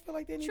 things I just feel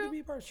like they need True, to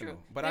be personal.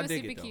 true. But it I was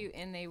dig super it though. cute,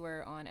 and they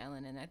were on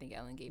Ellen, and I think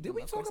Ellen gave Did them,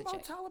 we of talk course, a about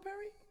check. Tyler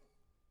Perry?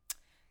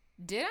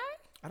 Did I?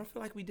 I don't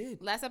feel like we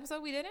did. Last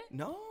episode we didn't?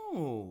 No,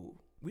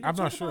 we I'm didn't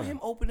not talk sure. about him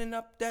opening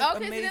up that Okay, so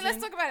amazing. then let's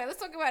talk about it.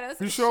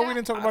 Let's You sure we shout-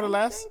 didn't talk I about it don't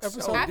last think so.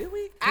 episode? Did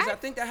we? Because I- I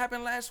think that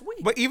happened last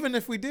week. But even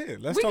if we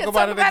did, let's We talk can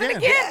about talk it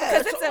again. because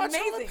let's it's talk about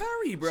Tyler amazing.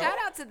 Perry, bro. Shout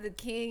out to the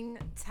King,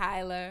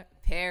 Tyler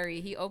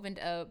Perry. He opened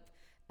up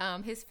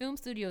his film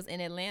studios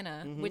in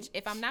Atlanta, which,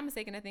 if I'm not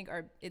mistaken, I think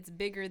it's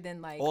bigger than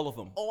like All of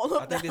them. All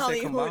of I think the they said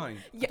Hollywood. combined.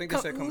 Yeah, I think they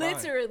said combined.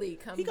 literally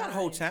combined. He got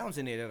whole towns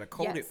in there that are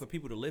coded Yes. for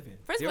people to live in.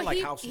 First They're of all,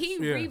 like houses. he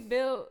Yeah.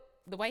 rebuilt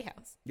the White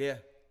House. Yeah.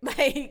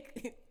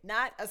 like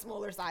not a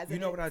smaller size. You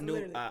know what I It's knew?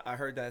 literally- I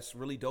heard that's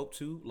really dope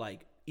too.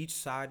 Like each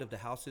side of the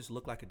houses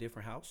look like a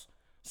different house.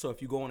 So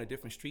if you go on a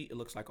different street, it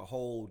looks like a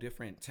whole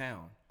different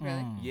town.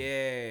 Really?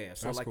 Yeah.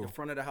 So That's like cool. the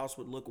front of the house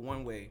would look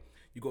one way.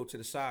 You go to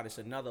the side, it's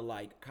another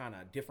like kind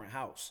of different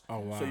house. Oh,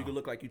 wow. So you could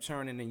look like you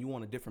turn and then you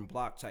on a different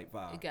block type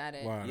vibe. Got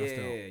it. Wow, Yeah, that's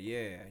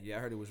dope. yeah. I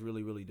heard it was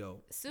really, really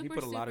dope. Super, he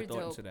put a lot of super thought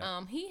dope. into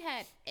that. He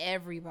had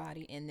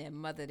everybody and their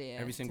mother there.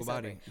 Every to single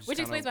celebrate. body. Just Which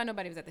explains kinda- why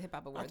nobody was at the Hip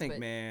Hop Awards. I think, but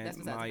man, that's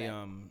besides the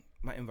fact.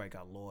 my invite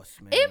got lost,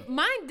 man.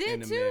 Mine in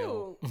did the too.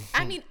 mail.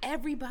 I mean,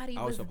 everybody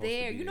I was was supposed to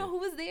there. be You know there. who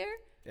was there?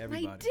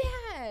 Everybody. My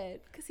dad,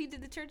 because he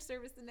did the church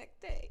service the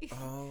next day.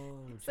 Oh,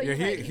 So Yeah,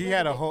 you're right, he was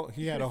had a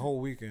there. whole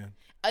weekend.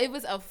 It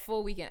was a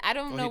full weekend. I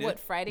don't Oh, know he what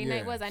did? Friday Yeah.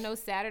 night was. I know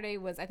Saturday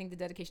was, I think, the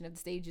dedication of the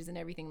stages and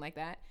everything like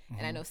that.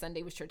 And I know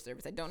Sunday was church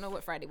service. I don't know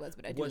what Friday was,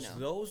 but I do was know.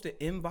 those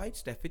the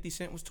invites that 50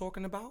 Cent was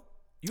talking about?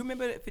 You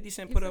remember that 50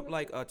 Cent You put said up what?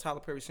 like Tyler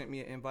Perry sent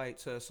me an invite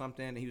to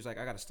something and he was like,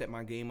 I gotta step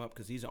my game up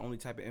because these are the only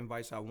type of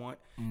invites I want.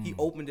 He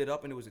opened it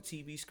up and it was a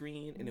TV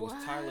screen and it was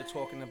Tyler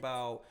talking What?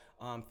 about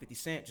 50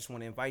 Cent just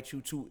want to invite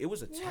you to. It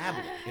was a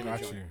tablet in a Got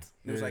joint. you.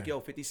 It was Yeah. like,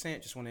 yo, 50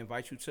 Cent just want to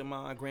invite you to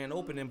my grand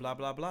opening, blah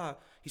blah blah.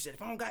 He said,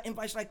 if I don't got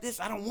invites like this,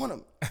 I don't want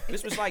them.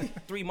 This was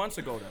like 3 months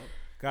ago though.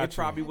 Got It you.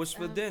 probably was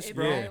for this, It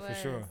bro. Yeah, probably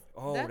for sure. was.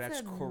 Oh, that's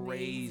amazing.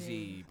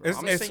 crazy, bro. It's-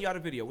 I'm gonna it's- send you out a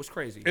video. What's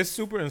crazy? It's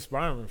super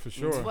inspiring for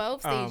sure.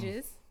 12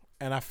 stages.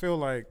 And I feel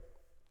like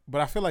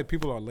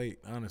people are late.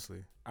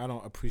 Honestly, I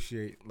don't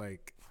appreciate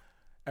like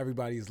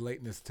everybody's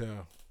lateness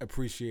to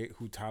appreciate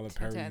who Tyler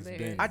Perry's Tyler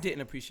been. is. I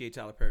didn't appreciate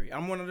Tyler Perry.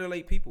 I'm one of the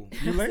late people.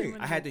 You late?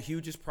 I had the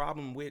hugest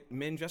problem with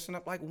men dressing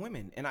up like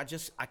women, and I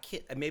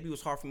can't. Maybe it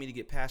was hard for me to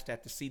get past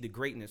that to see the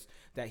greatness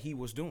that he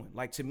was doing.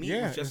 Like to me, it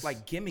Yeah, was just it's-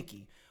 like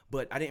gimmicky,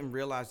 but I didn't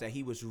realize that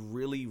he was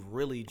really,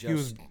 really just He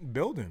was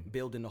building.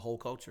 building the whole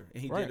culture,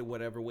 and he Right. did it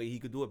whatever way he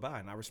could do it by,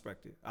 and I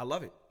respect it. I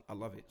love it. I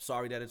love it.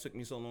 Sorry that it took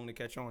me so long to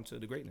catch on to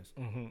the greatness.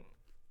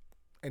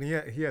 And he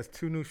has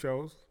 2 new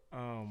shows.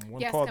 One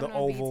Yes, called The coming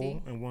on Oval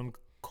BET. and one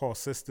called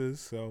Sisters.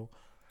 So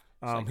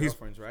It's like he's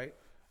girlfriends, right?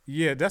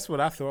 yeah, that's what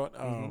I thought.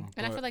 And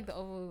I but feel like the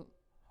Oval.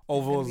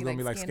 Oval it's is gonna gonna be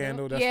be like like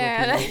Scandal. Scandal.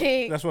 Yeah,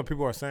 like- That's what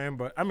people are saying.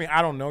 But I mean,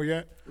 I don't know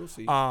yet. We'll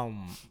see. I'll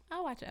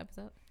watch an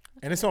episode.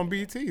 And it's on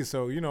BET,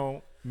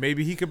 so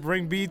maybe he could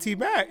bring BET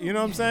back. You know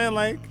what I'm saying?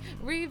 Like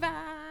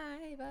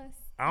Revive us.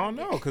 I don't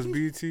know, because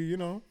BET,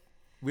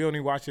 we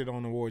only watch it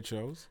on award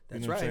shows.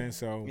 That's you know right. what I'm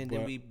saying? So, and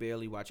then we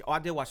barely watch it. Oh, I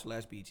did watch the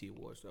last BET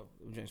Awards though.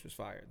 James was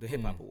fire. The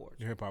Hip Hop Awards.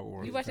 the Hip Hop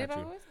Awards. You watched got Hip Hop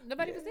you. Awards?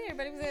 Nobody was there.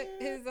 Everybody was at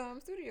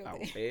his studio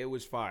thing. It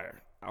was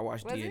fire. I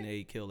watched Was it?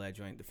 DNA kill that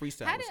joint. The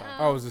freestyle How was did, fire.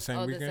 Oh, it was the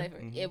same the weekend?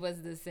 Cypher. It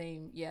was the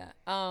same, yeah.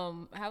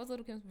 How was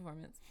Little Kim's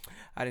performance?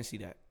 I didn't see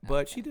that,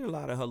 but she did a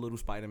lot of her little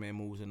Spider-Man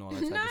moves and all that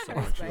type of Not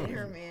stuff.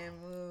 Spider-Man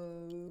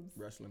moves.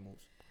 Wrestling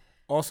moves.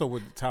 Also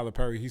with Tyler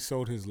Perry, he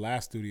sold his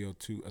last studio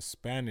to a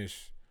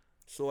Spanish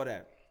Saw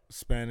that.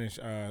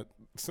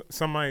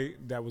 somebody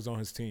that was on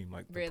his team,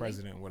 like the Really?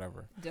 president,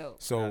 whatever.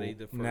 Dope. So Now they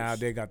the now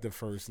first- they got the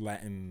first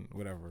Latin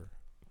whatever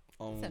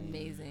It's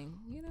amazing,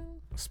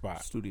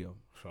 spot. Studio.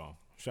 So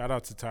shout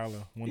out to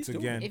Tyler once He's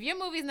doing again. If your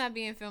movie's not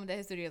being filmed at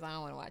his studios, I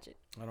don't want to watch it.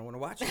 I don't want to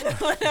watch it. I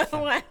don't want to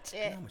watch You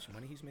know it. how much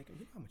money he's making?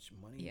 You know how much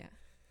money? Yeah,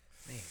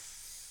 Man.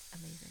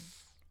 amazing.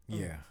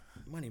 Yeah.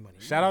 Money.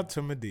 Shout out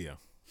to Medea.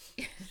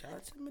 Shout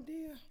out to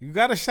Medea. You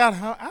gotta shout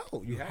her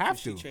out. You have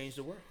to. She changed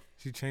the world.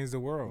 She changed the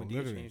world. Medea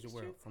Literally. changed the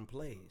world from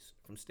plays,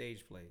 from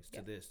stage plays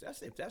to this.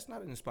 If that's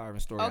not an inspiring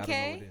story, I don't know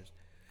Okay. what it is.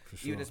 For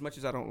sure. Even as much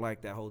as I don't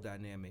like that whole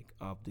dynamic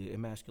of the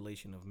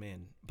emasculation of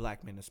men,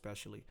 black men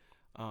especially,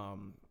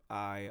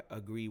 I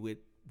agree with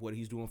what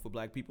he's doing for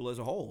black people as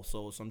a whole.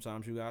 So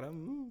sometimes you gotta,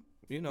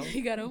 You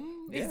got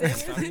him. yeah,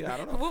 sometimes, I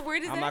don't know. What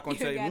word is I'm that? not gonna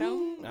tell got 'em?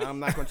 you. I'm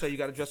not gonna tell you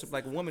got to dress up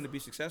like a woman to be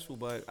successful,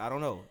 but I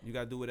don't know. You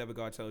gotta do whatever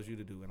God tells you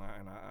to do, and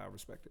I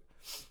respect it.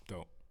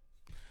 Dope.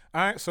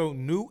 All right, so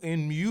new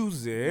in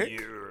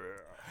music.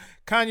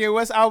 Kanye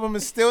West album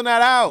is still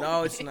not out.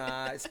 No, it's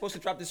not. It's supposed to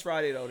drop this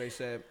Friday though. They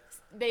said.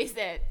 They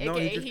said. No,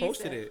 AKA he just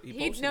posted said. it. He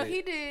posted it.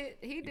 He did.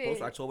 He He did.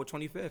 posted October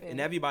 25th, and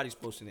everybody's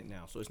posting it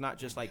now. So it's not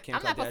just like Kim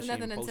I'm not posting Kardashian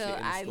nothing posted until it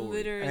in the I story.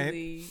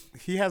 literally.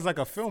 He has like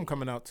a film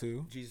coming out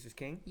too. Jesus is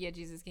King. Yeah,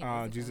 Jesus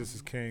King. Jesus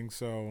is King.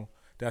 So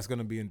that's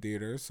gonna be in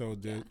theaters. So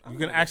you I'm can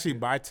gonna actually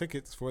buy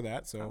tickets for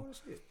that. I So want to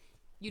see it.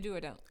 You do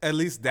or don't. at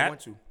least I want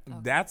to.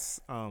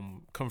 that's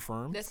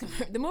confirmed. That's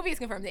confirmed. The movie is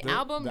confirmed. The The-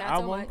 album, the not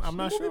album, so much. I'm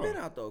not The movie sure.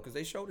 been out though, because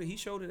they showed it. He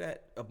showed it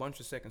at a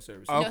bunch of second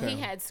services. Oh. No, Okay. he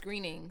had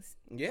screenings.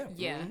 Yeah.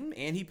 Yeah.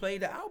 And he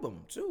played the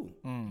album too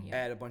Yeah.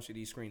 at a bunch of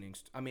these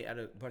screenings. I mean, at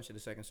a bunch of the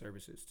second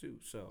services too.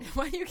 So,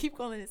 Why do you keep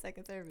calling it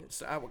second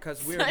service?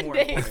 because we're more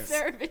Sunday important.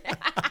 service.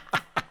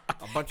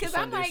 A bunch of Because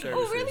I'm Sunday like,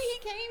 services. oh, really?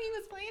 He came? He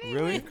was playing it?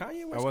 Really? If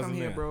Kanye I West wasn't come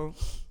here, there. bro.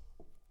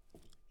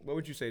 What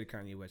would you say to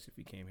Kanye West if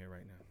he came here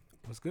right now?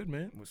 What's good,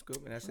 man? What's good?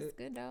 And that's That's it.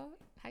 good, dog.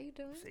 How you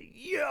doing?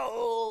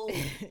 Yo,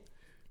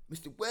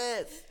 Mr.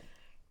 West.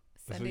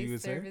 what Sunday you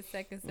would say? service,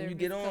 second When service.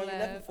 you get on, you collab.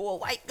 left for a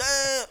white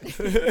girl.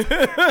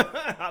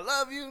 I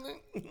love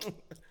you.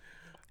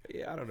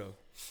 Yeah, I don't know.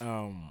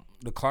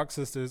 The Clark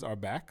sisters are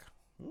back.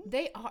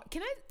 They are.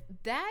 Can I?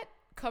 That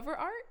cover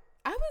art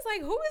I was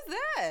like, who is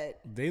that?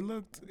 They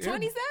looked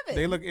 27.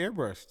 They look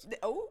airbrushed.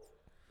 Oh.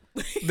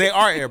 They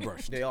are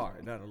airbrushed. They are.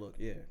 Now to look,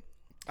 yeah.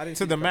 I didn't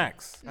To see the cover.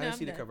 max. I didn't I'm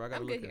see the done. cover. I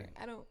gotta I'm look good at here.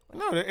 it. I don't.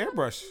 No, they're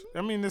airbrushed.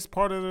 I mean, it's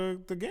part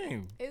of the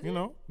game. Is You it?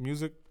 know,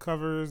 music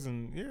covers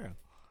and yeah.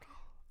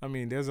 I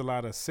mean, there's a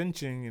lot of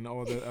cinching and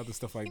all the other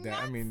stuff like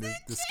that. I mean,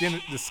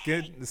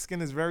 the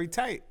skin is very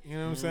tight. You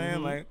know what I'm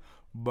saying? Like,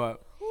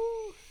 but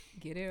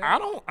Get it I right.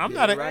 don't. I'm Get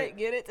not. it right.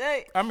 Get it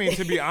tight. I mean,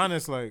 to be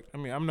honest, like, I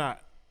mean, I'm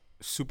not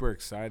super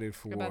excited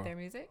for. About their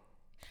music.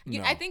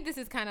 No. I think this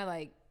is kind of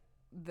like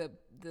the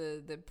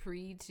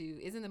pre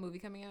to. Isn't the movie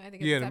coming out? I think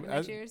it's Yeah, the top of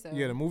next year. So.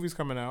 yeah, the movie's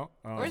coming out.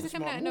 Or is it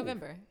coming smart out in move.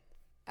 November?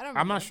 I don't. I'm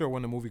remember. not sure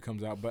when the movie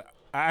comes out, but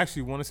I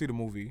actually want to see the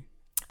movie.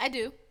 I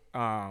do.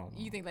 Um,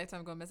 You think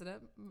Lifetime gonna mess it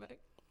up,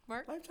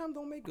 Mark? Lifetime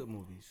don't make good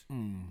movies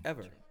mm.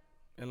 ever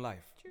in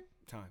life. True.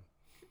 Time.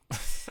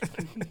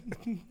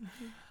 I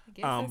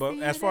guess I'll But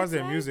see as you far as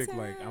their next music, like,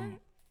 Lifetime. I'm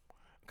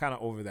kind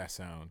of over that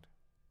sound.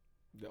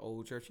 The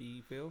old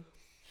churchy feel.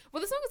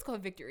 Well, the song is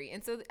called Victory,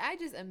 and so I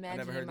just I imagine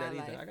never in heard my that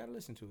either. life. I gotta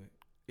listen to it.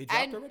 It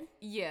dropped already?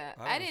 Yeah,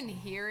 I I haven't didn't seen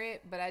it. hear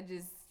it, but I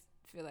just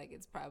feel like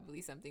it's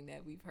probably something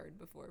that we've heard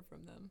before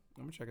from them.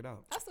 I'm gonna check it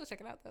out. I'll still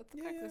check it out though.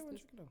 Yeah, I'm gonna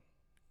check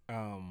it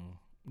out.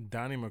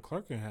 Donnie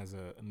McClurkin has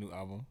a new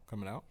album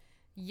coming out.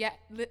 Yeah.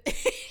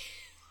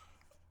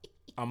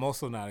 I'm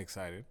also not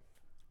excited.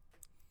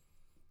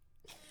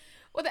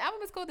 Well, the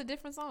album is called A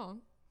Different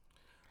Song.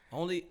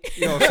 Only,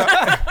 Yo,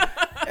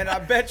 and I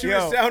bet you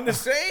Yo. it sound the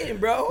same,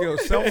 bro. Yo,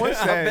 someone I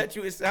said- bet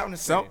you it sound the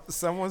same.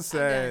 someone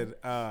said,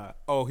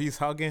 "Oh, he's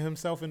hugging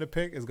himself in the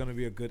pic. Is gonna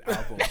be a good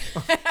album."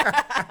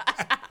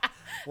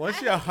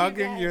 Once you're hate you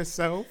hugging guys.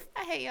 yourself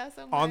I hate y'all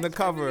so much. on the I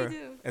cover, really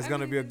do. it's I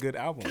gonna really be a do. good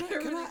album.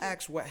 Can I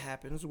ask what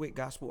happens with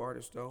gospel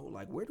artists though?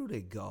 Like, where do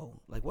they go?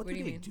 Like, what What do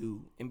do they you mean?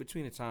 do in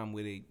between the time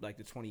where they like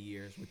the 20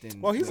 years within?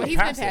 Well, he's Well, a he's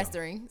pastor. been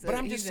pastoring. So But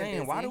I'm he's just been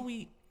saying, why busy. do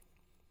we?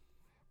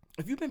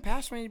 If you've been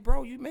pastoring,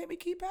 bro, you maybe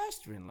keep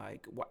pastoring.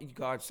 Like, why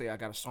God say, I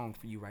got a song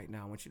for you right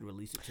now. I want you to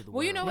release it to the world.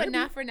 Well, you know what? Maybe.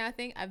 Not for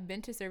nothing. I've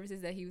been to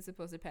services that he was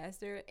supposed to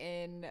pastor,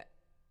 and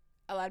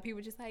a lot of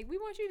people just like, we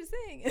want you to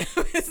sing.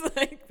 It's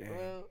like, Damn.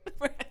 well,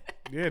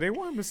 Yeah, they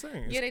want him to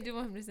sing. yeah, they do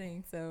want him to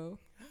sing. So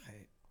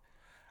Right.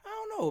 I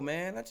don't know,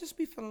 man. I just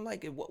be feeling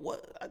like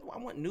what I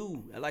want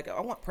new. Like I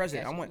want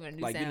present. Gotcha. I want You want a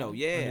new like you know, sound. A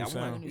yeah. new I want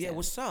sound. yeah.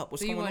 What's up?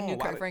 What's So you going want on? new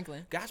Kirk Why-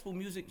 Franklin? Gospel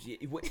music.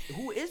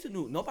 Who is the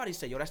new? Nobody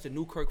say yo. That's the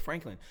new Kirk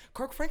Franklin.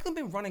 Kirk Franklin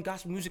been running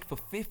gospel music for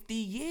 50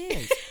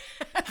 years.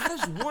 How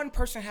does one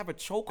person have a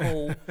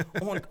chokehold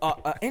on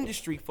an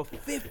industry for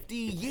 50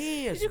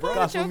 years, you call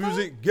bro? it Gospel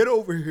music, get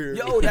over here.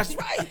 Yo, that's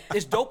right.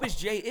 As dope as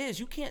Jay is,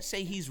 you can't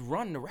say he's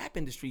run the rap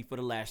industry for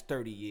the last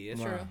 30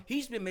 years. True.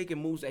 He's been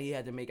making moves that he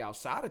had to make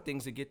outside of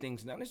things to get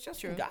things done. It's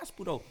just in True.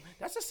 gospel, though.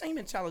 That's the same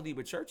mentality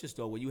with churches,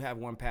 though, where you have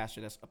one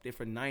pastor that's up there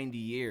for 90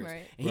 years.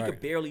 Right. And he Right. could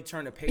barely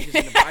turn the pages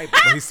in the Bible.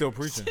 But he's still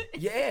preaching.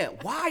 Yeah.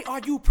 Why are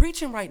you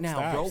preaching right now,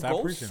 Stop. bro? Stop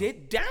Go preaching.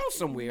 sit down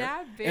somewhere.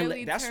 not and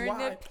barely that's turn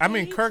why. the I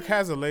mean, Kirk pages.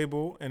 has a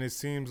label, and it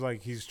seems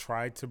like he's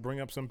tried to bring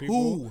up some people.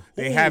 Who?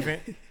 They Who?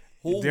 haven't.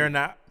 Who? They're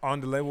not on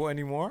the label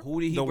anymore. Who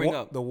did he the bring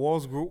up? The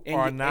Walls Group And,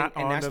 are not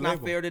and on that's the not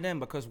label. fair to them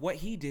because what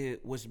he did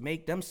was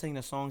make them sing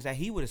the songs that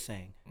he would have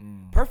sang.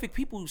 Mm. Perfect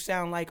People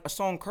sound like a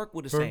song Kirk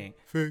would have sang.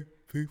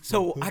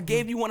 So I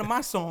gave you one of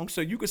my songs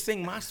so you could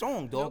sing my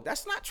song, dog.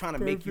 That's not trying to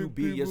make you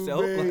be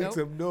yourself. Like,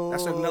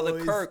 that's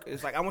another Kirk.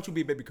 It's like I want you to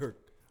be Baby Kirk.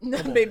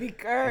 No, baby I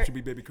Kirk. want you to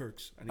be Baby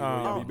Kirks. I need one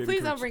of you to be Baby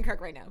Please don't Kirks. bring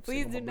Kirk right now.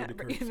 Please Sing do all my not Baby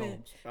bring Kirk him in.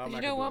 songs. I'm 'Cause not you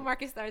gonna know, do once it.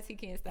 Marcus starts, he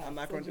can't stop. I'm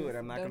not So gonna do it. just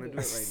I'm not don't gonna do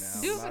it right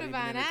now. Do I'm it for not the even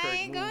vine. in the I Kirk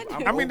ain't mood. gonna do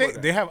I'm it. I mean, over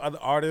that. they have other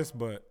artists,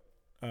 but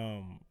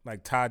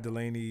like Todd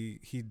Delaney,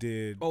 he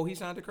did. Oh,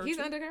 he's not the Kirk. He's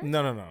too? under Kirk?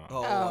 No.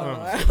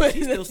 Oh.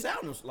 He still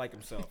sounds like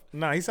himself.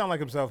 Nah, he sounded like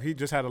himself. He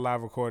just had a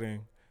live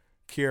recording.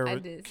 I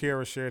Kiera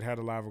did. Shared had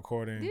a live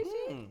recording. Did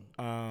she?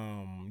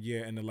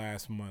 Yeah, in the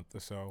last month or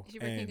so. Did she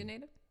break And Kingdom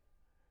Native?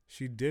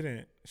 she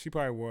didn't. She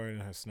probably wore it in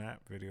her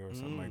Snap video or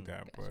something like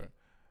that. Gotcha.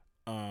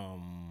 But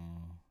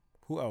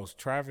who else?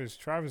 Travis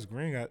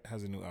Green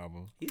has a new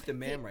album. He's the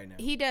man right now.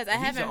 He does. I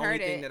And haven't he's the heard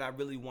only thing it. that I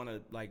really want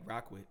to like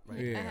rock with. Right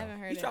Yeah. I haven't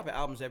heard He's it. dropping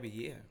albums every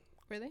year.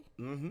 Really?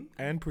 Mm-hmm.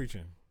 And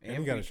preaching. And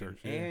he got a preaching. church.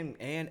 Yeah.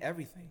 And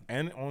everything.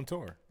 And on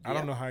tour. I Yeah.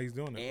 don't know how he's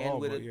doing it. And all,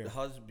 with but a yeah.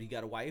 husband, he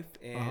got a wife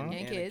and, Uh-huh. And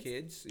and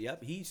kids.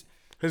 Yep, he's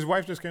His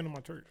wife just came to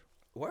my church.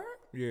 word.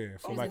 Yeah,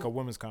 for like a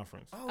women's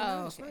conference. Oh,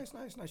 Oh, nice,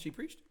 okay. nice. She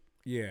preached.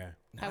 Yeah.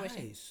 How was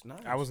she? Nice, nice.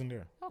 I wasn't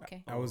there.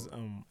 Okay. I was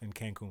in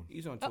Cancun.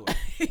 He's on tour.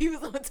 He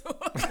was on tour.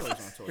 He's always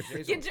on tour.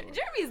 Jay's Yeah, on tour.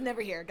 Jeremy is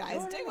never here,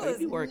 guys. No, Jago he is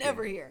be working.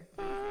 never here.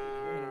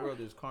 Where in the world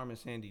is Carmen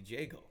Sandy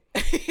Jago?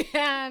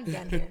 I'm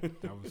done here.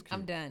 That was cute.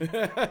 I'm done.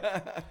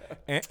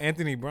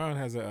 Anthony Brown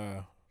has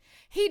a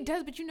He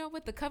does, but you know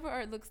what? The cover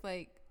art looks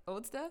like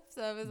old stuff.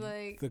 So I was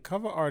like, the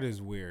cover art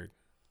is weird.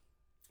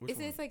 Which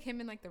it's like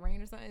him in like the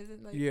rain or something. Is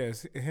it like Yeah,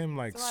 it's him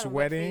like it's a lot of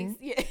wet sweating,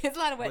 face. Yeah, it's a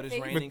lot of wet But it's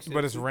face. raining.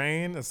 but it's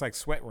rain. It's like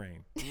sweat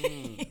rain.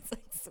 It's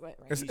like sweat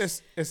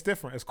rain. It's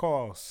different. It's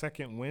called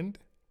Second Wind.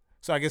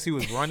 So I guess he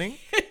was running.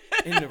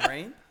 in the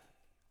rain?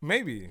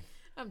 Maybe.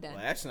 I'm done.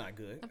 Well, that's not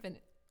good. I'm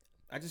finished.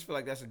 I just feel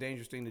like that's a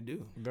dangerous thing to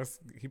do.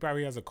 He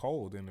probably has a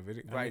cold in the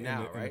video Right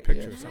now, in the right?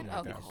 picture Yeah. or something a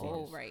like that.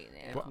 cold right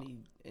now.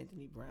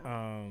 Anthony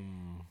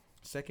Brown.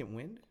 Second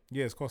Wind.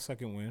 Yeah, it's called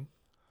Second Wind.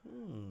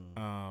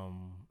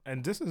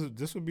 And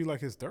this would be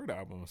like his third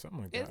album or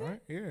something like Is that, it?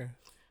 right? Yeah.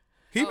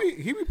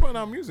 He be putting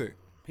out music.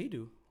 He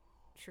do.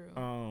 True.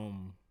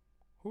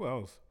 Who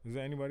else? Is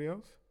there anybody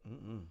else?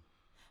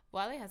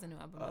 Wale has a new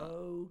album out.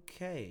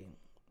 Okay.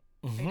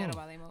 They got a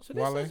Wale mode. So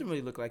this Wale? doesn't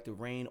really look like the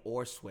rain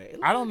or sweat. It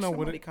looks I don't like know what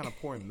somebody it- kind of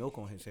pouring milk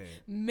on his head.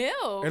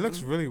 Milk. It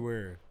looks really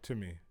weird to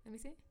me. Let me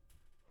see.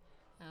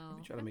 Oh, Let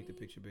me try to make the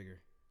picture bigger.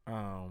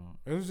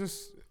 It's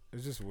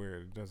just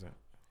weird. It doesn't.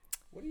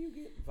 What do you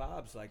get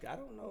vibes like? I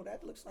don't know.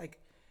 That looks like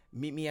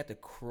Meet Me at the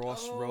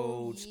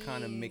Crossroads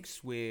kind of yeah.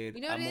 mixed with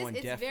You know what I'm it is? on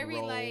It's death very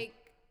row. like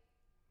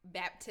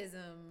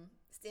baptism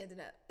standing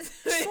up.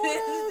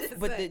 Sort of,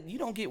 but like, you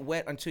don't get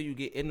wet until you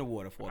get in the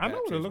water for a I know what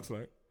it baptism. looks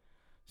like.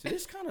 So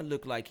this kind of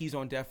look like he's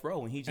on death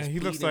row and he just And he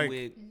looks pleading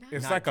like- with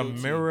It's not like a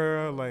guilty.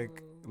 mirror,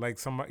 like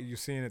somebody you're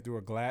seeing it through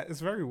a glass.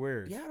 It's very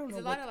weird. Yeah, I don't know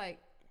there's a lot of like.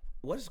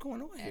 what is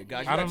going on here,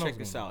 guys. I You don't gotta know check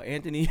what's this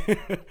going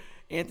out.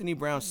 Anthony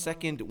Brown's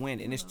Second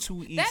Wind, and it's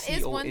 2 That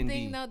is one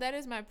thing ECOND. though. That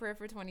is my prayer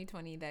for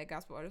 2020 that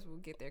gospel artists will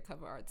get their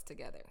cover arts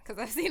together because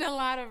I've seen a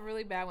lot of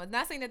really bad ones.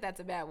 Not saying that that's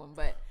a bad one,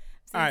 but.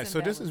 I've seen All right, some so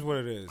bad this ones. is what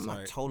it is. I'm not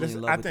Like, totally this-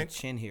 in love with the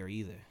chin here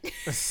either.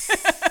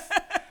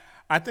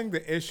 I think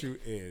the issue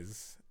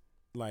is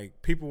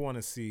like people want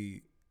to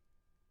see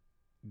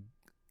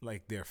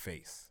like their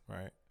face,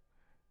 right?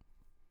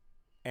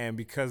 And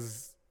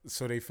because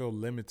so they feel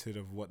limited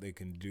of what they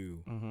can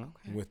do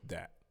Okay. with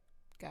that.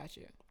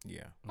 Gotcha.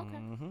 Yeah.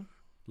 Okay.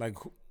 Like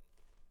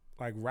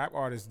rap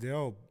artists,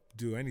 they'll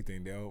do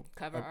anything. They'll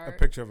Cover a art.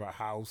 picture of a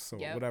house or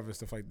Yep. whatever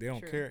stuff like. They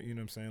don't True. care. You know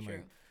what I'm saying? True.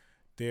 Like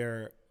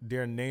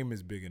their name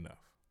is big enough.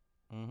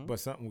 But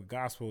something with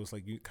gospel is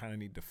like you kind of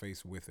need the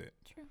face with it.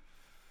 True.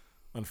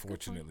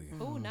 Unfortunately.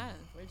 Oh, not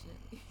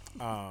unfortunately.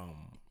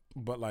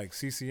 But like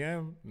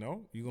CCM,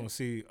 no, you're gonna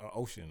see an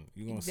ocean.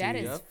 You're gonna That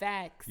see is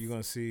facts. you're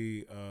gonna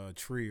see a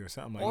tree or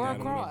something like Or a that.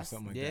 whatever, cross.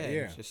 something like Yeah, that.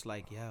 Yeah. it's just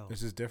like, yo,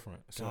 It's just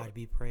different. So God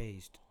be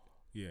praised.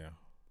 yeah.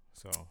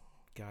 So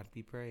God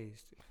be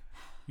praised.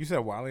 you said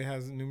Wale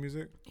has new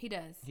music? He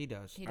does. He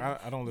does. He does.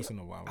 I don't listen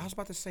to Wale. I was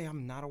about to say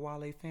I'm not a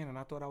Wale fan, and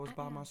I thought I was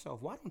by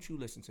myself. Why don't you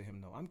listen to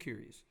him though? I'm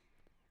curious.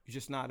 You're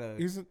just not a.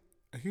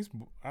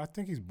 I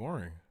think he's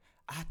boring.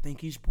 I think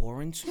he's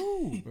boring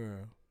too.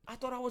 Yeah. I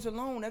thought I was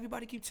alone.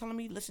 Everybody keep telling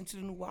me listen to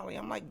the new Wale.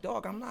 I'm like,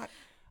 dog, I'm not.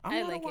 I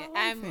not like a it. Wale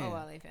I'm fan. a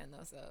Wale fan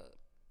though, so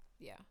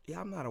yeah.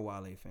 Yeah, I'm not a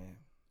Wale fan.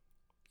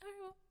 All right.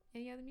 Well,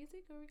 any other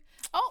music?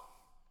 Oh,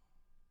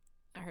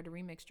 I heard a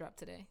remix drop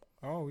today.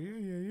 Oh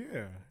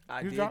yeah.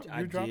 I You did. dropped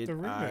I the did. I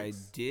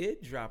remix.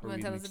 did drop a You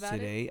wanna tell us remix about it?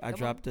 today. I Come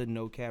dropped a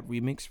No Cap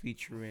remix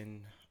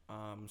featuring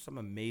some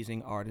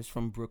amazing artists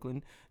from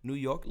Brooklyn, New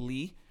York,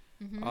 Lee.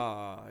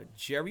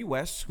 Jerry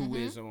West, who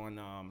is on,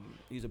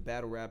 he's a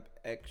battle rap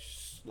I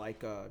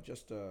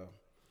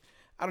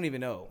don't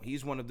even know.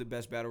 He's one of the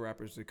best battle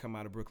rappers to come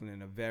out of Brooklyn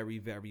in a very,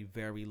 very,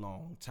 very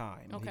long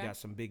time. And Okay. he got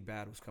some big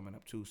battles coming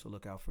up too, so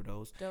look out for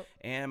those. Dope.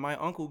 And my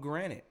uncle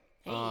Granite,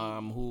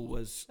 who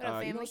was, What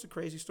up, family? it's a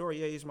crazy story.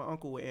 Yeah, he's my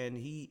uncle, and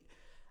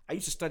I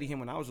used to study him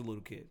when I was a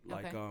little kid,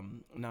 like Okay.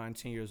 9,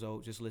 10 years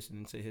old, just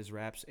listening to his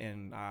raps,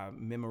 and I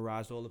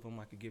memorized all of them.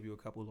 I could give you a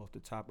couple off the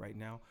top right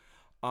now.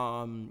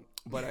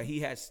 But he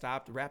had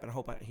stopped rapping. I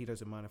hope he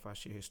doesn't mind if I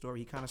share his story.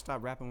 He kind of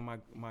stopped rapping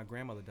when my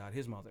grandmother died,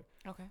 his mother,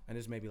 Okay. and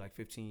this maybe like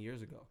 15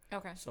 years ago.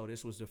 Okay. So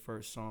this was the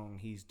first song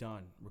he's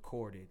done,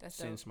 recorded That's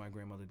since dope. my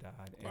grandmother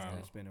died, and Wow.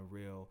 it's been a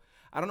real.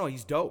 I don't know.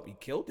 He's dope. He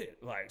killed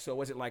it. Like, so it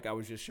wasn't like I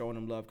was just showing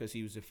him love because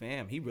he was a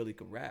fam. He really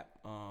could rap.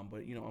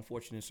 But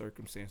unfortunate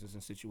circumstances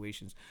and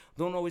situations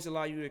don't always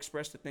allow you to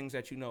express the things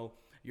that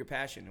your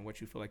passion and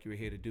what you feel like you're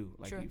here to do.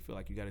 Like Sure. you feel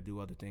like you got to do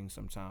other things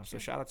sometimes. So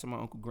shout out to my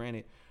uncle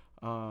Granite,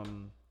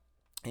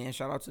 and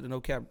shout out to the No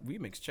Cap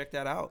remix. Check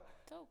that out.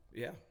 Dope.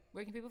 Yeah.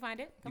 Where can people find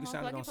it? You Come can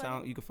on,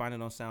 plug it. You can find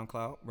it on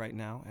SoundCloud right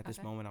now. At this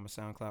Okay. moment, I'm a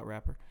SoundCloud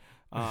rapper.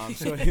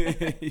 So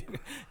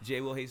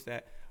Jay will hates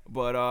that,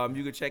 but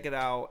you can check it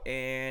out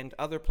and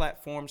other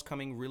platforms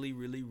coming really,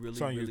 really,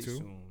 really, on really YouTube.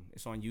 soon.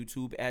 It's on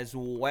YouTube as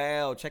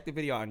well. Check the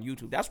video out on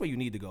YouTube. That's where you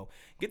need to go.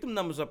 Get them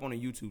numbers up on a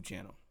YouTube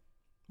channel.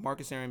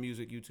 Marcus Aaron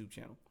Music YouTube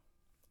channel.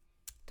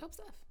 Dope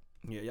stuff.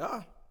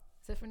 Yeah.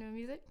 Is that for new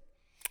music?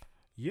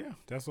 Yeah,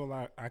 that's all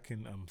I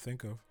can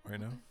think of right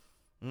now.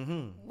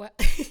 Mm-hmm. What?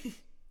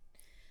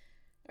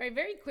 All right.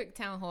 Very quick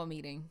town hall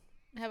meeting.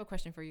 I have a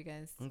question for you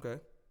guys. Okay.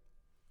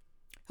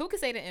 Who can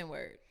say the N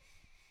word,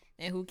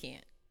 and who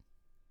can't?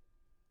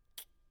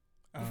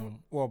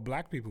 Well,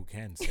 black people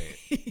can say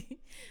it.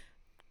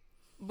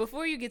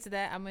 Before you get to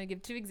that, I'm gonna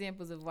give 2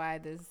 examples of why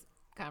this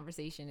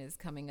conversation is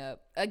coming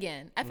up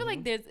again. I feel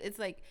like it's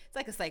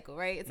like a cycle,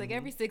 right? It's like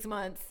every 6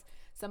 months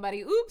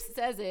somebody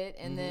says it,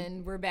 and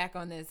then we're back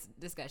on this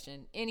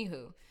discussion.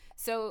 Anywho,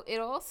 so it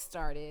all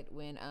started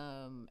when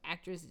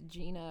actress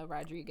Gina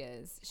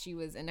Rodriguez, she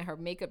was in her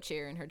makeup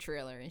chair in her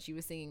trailer, and she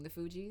was singing the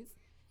Fugees,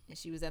 and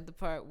she was at the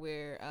part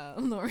where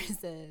Lauren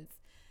says,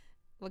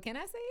 "Well, can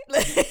I say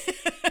it?"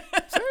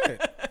 Say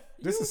it.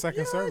 This is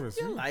second service.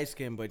 You're light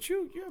skinned, but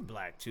you're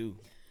black too.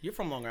 You're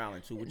from Long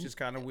Island too, which is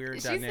kind of weird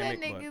She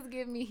dynamic. said niggas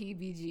give me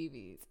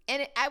heebie-jeebies,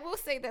 and I will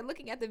say that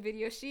looking at the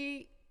video,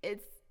 she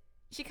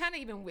kind of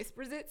even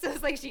whispers it, so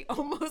it's like she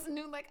almost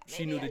knew, like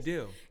she knew the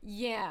deal.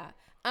 Yeah.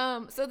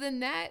 So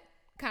then that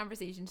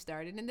conversation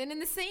started, and then in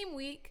the same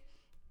week,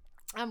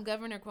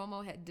 Governor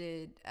Cuomo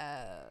did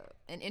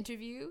an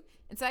interview,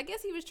 and so I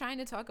guess he was trying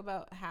to talk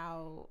about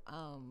how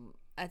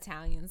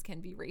Italians can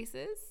be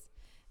racist.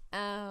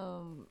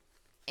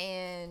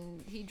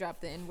 And he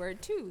dropped the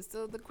N-word too.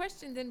 So the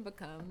question then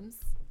becomes,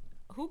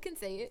 who can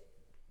say it?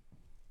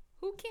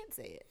 Who can't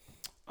say it?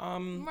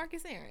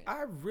 Marcus Aaron.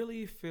 I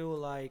really feel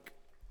like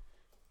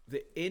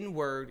the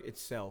N-word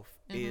itself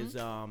is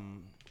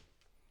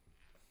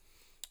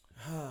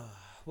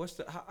what's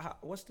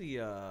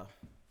the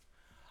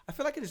I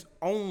feel like it is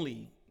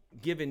only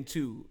given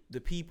to the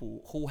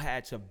people who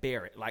had to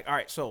bear it. Like, all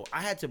right, so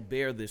I had to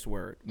bear this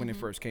word when it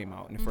first came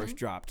out and it first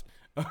dropped.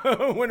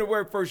 When the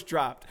word first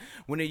dropped,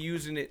 when they're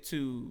using it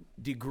to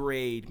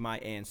degrade my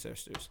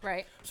ancestors.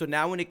 Right. So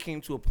now when it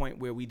came to a point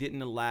where we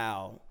didn't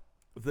allow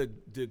the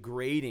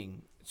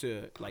degrading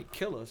to like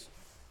kill us,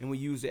 and we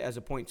use it as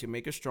a point to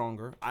make us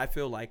stronger, I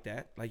feel like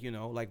that, like, you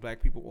know, like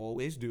black people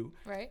always do.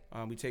 Right.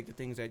 We take the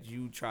things that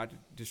you try to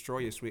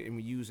destroy us with, and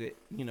we use it,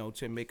 you know,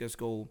 to make us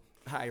go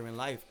higher in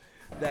life.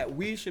 That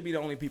we should be the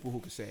only people who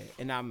can say it.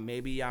 And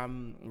maybe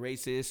I'm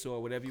racist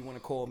or whatever you want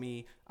to call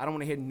me. I don't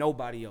want to hear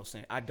nobody else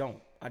saying it.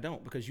 I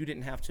don't, because you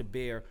didn't have to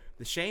bear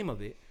the shame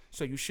of it,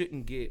 so you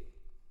shouldn't get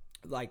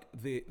like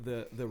the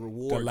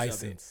rewards, the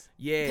license.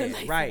 Of it. Yeah, The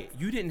license. Right.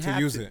 You didn't have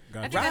use to, it.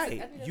 Gotcha.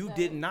 Right. You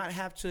did not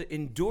have to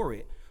endure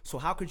it. So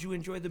how could you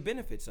enjoy the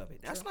benefits of it?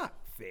 That's not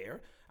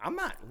fair. I'm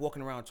not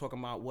walking around talking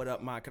about what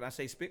up my, can I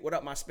say spick? What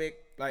up my spick?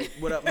 Like,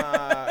 what up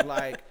my,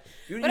 like,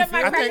 What up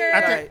my I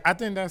cracker?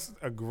 think that's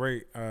a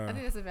great I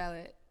think that's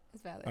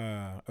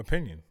valid.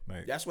 opinion.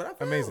 Like, that's what I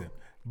feel. amazing.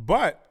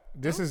 But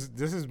this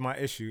is my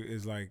issue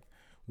is like,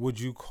 would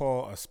you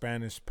call a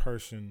Spanish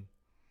person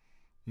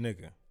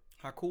nigga?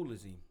 How cool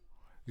is he?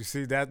 You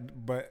see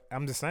that? But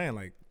I'm just saying,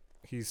 like,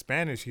 he's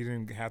Spanish. He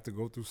didn't have to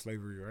go through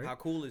slavery, right? How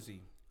cool is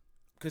he?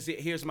 Because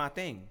here's my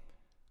thing.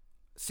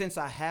 Since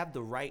I have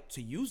the right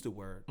to use the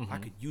word, I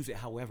could use it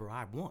however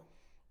I want.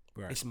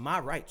 Right. It's my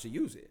right to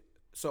use it.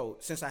 So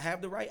since I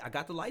have the right, I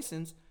got the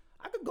license,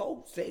 I could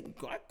go say,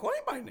 call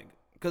anybody nigga.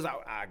 Because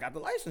I got the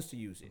license to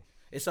use it.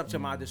 It's up to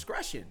my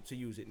discretion to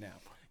use it now.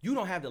 You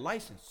don't have the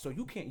license, so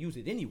you can't use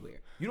it anywhere.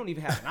 You don't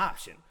even have an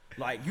option.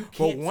 Like, you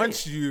can't. But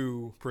once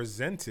you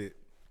present it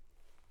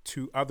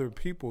to other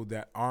people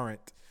that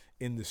aren't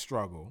in the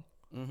struggle,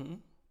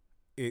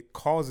 it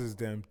causes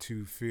them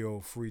to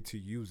feel free to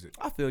use it.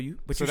 I feel you.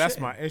 But So you that's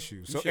shouldn't. my issue.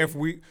 You So shouldn't.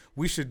 if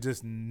we should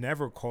just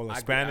never call a I agree.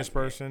 Spanish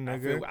person I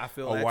nigga,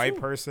 feel a that white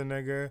too. person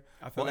nigga,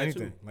 I feel or that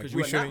anything. too. Like, 'Cause we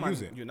you are shouldn't not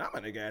use it. You're not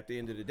my nigga at the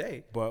end of the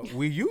day. But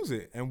we use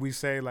it and we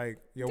say like,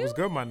 yo, what's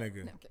good, my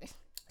nigga? No, I'm kidding.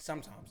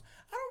 Sometimes.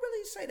 I don't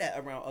really say that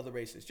around other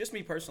races. Just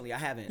me personally, I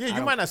haven't. Yeah, I you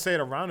don't- might not say it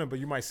around them, but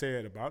you might say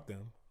it about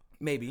them.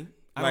 Maybe.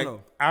 I Like, don't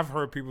know. I've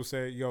heard people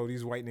say, yo,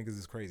 these white niggas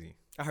is crazy.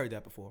 I heard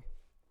that before.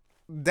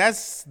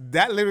 That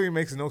literally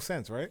makes no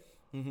sense, right?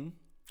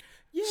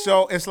 Yeah.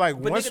 So it's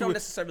like But once nigga don't we,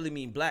 necessarily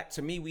mean black.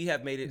 To me, we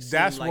have made it seem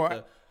That's like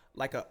what-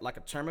 like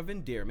a term of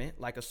endearment,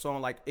 like a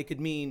song. Like it could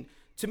mean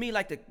to me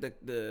like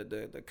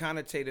the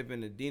connotative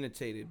and the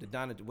denotative,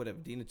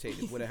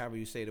 denotative, whatever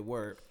you say the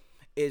word,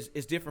 is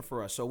different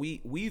for us. So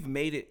we've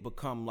made it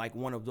become like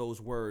one of those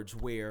words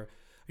where,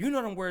 you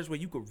know, them words where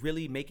you could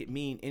really make it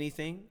mean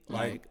anything.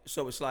 Like,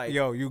 so it's like,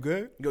 yo, you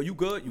good? yo, you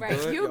good? You Right.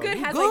 good? You Yo, good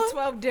has good? like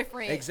 12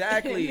 different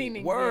Exactly.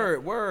 meanings.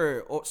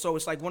 Word. So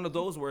it's like one of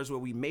those words where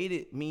we made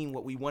it mean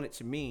what we want it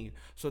to mean.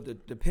 So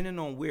depending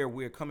on where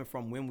we're coming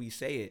from when we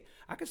say it,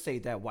 I could say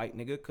that white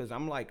nigga because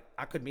I'm like,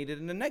 I could mean it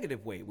in a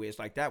negative way where it's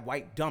like that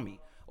white dummy.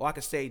 Or I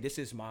could say this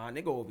is my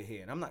nigga over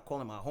here. And I'm not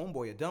calling my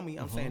homeboy a dummy.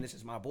 I'm saying this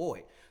is my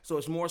boy. So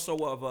it's more so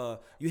of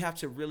you have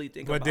to really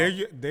think But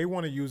about. they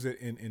want to use it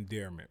in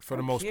endearment for the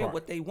I don't most care part.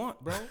 what they want,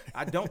 bro.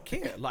 I don't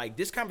care. Like,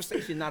 this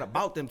conversation is not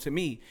about them to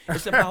me.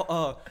 It's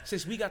about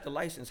since we got the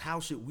license, how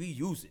should we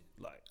use it?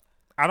 Like,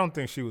 I don't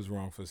think she was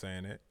wrong for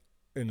saying it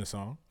in the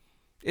song.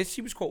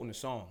 she was quoting the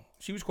song.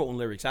 She was quoting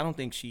lyrics. I don't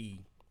think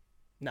she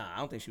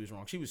was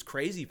wrong. She was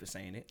crazy for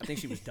saying it. I think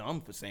she was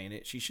dumb for saying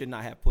it. She should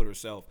not have put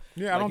herself.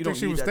 Yeah, I don't you think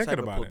she need was that thinking type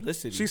of about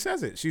publicity. it. She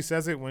says it. She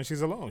says it when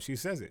she's alone. She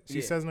says it. She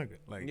Yeah. says nigga.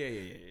 Like,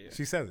 Yeah.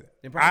 she says it.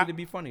 And probably to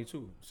be funny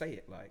too. Say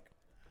it like.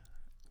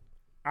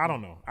 I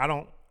don't know.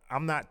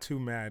 I'm not too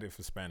mad if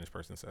a Spanish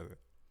person says it.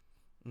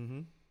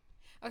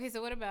 Okay,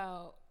 so what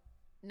about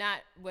not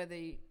whether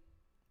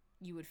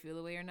you would feel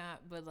away or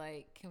not, but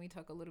like, can we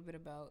talk a little bit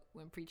about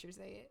when preachers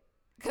say it?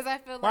 Because I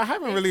feel like Well, I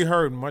haven't really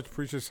heard much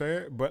preachers say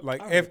it, but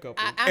like I heard a if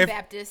couple. I'm if-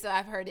 Baptist, so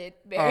I've heard it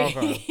very,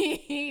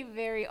 okay.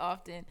 very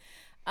often.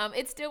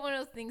 It's still one of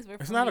those things where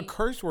it's for not a me-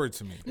 curse word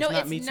to me. No, It's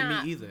not it's me to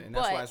not, me either, and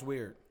that's but- why it's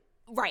weird.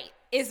 Right.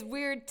 It's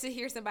weird to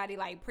hear somebody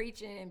like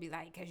preaching and be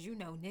like, "Cause you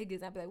know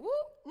niggas." I'd be like,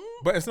 "Woo."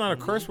 But it's not a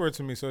curse word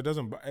to me, so it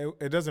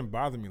doesn't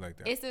bother me like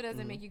that. It still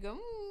doesn't make you go.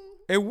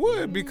 It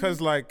would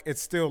because like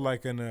it's still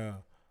like in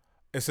a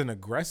It's an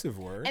aggressive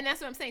word. And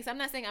that's what I'm saying. So I'm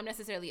not saying I'm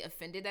necessarily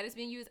offended that it's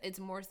being used. It's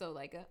more so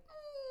like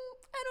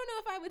I don't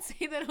know if I would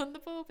say that on the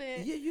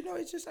pulpit. Yeah,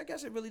 it's just, I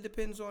guess it really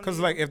depends on. Because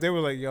like if they were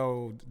like,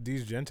 yo,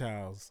 these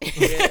Gentiles,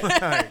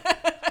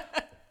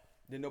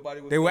 then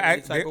nobody would they were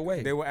any type of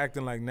way. they were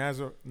acting like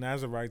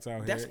Nazarites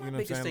out That's here. my You know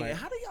what I'm biggest saying? thing. Like,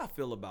 How do y'all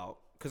feel about?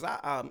 Because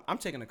I'm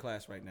taking a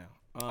class right now.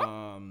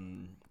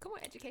 Come on,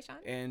 education.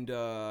 And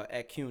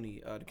at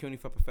CUNY, the CUNY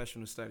for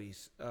Professional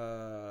Studies.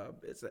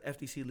 It's an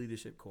FTC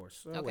leadership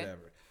course, or Okay.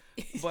 whatever.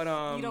 But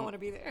You don't want to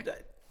be there.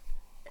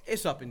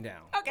 It's up and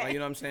down. Okay. You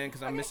know what I'm saying?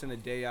 Because I'm missing a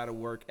day out of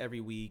work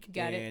every week.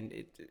 Got it. And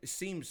it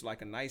seems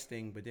like a nice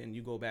thing, but then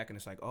you go back and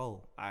it's like,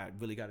 oh, I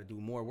really got to do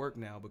more work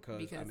now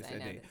because I missed I that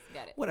know day. this.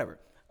 Got it. Whatever.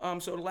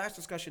 So the last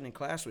discussion in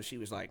class was she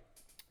was like,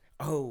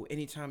 oh,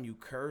 anytime you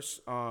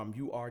curse,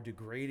 you are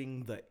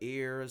degrading the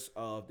ears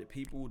of the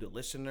people, the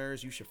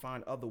listeners. You should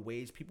find other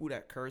ways. People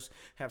that curse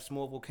have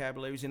small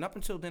vocabularies. And up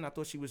until then, I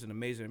thought she was an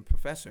amazing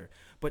professor.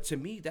 But to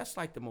me, that's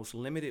like the most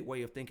limited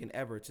way of thinking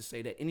ever, to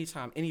say that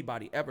anytime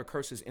anybody ever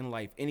curses in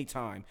life,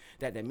 anytime,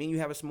 that mean you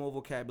have a small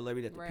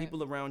vocabulary, that the Right.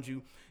 people around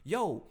you,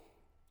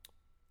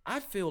 I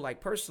feel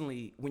like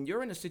personally, when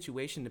you're in a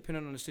situation,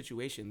 depending on the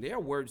situation, there are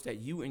words that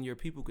you and your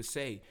people could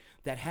say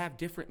that have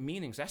different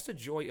meanings. That's the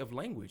joy of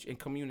language and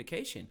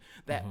communication.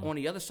 That on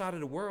the other side of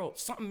the world,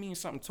 something means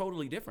something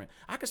totally different.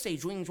 I could say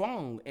 "Jwing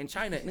Zhuang" in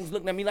China, and niggas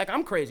looking at me like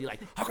I'm crazy. Like,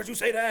 how could you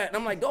say that? And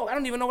I'm like, dog, I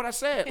don't even know what I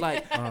said.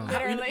 Like,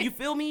 Literally. you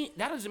feel me?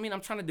 That doesn't mean I'm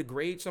trying to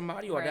degrade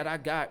somebody or Right. that I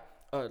got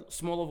a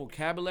smaller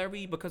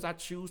vocabulary because I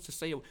choose to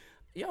say,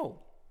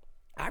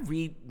 I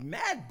read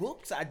mad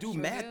books. I do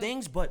mad do.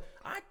 things, but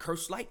I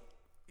curse like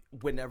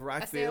whenever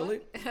I feel sailor?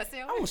 it. A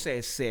sailor? I won't say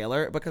a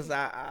sailor because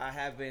I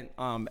haven't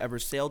ever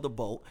sailed a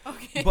boat.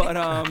 Okay.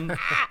 But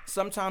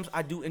sometimes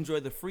I do enjoy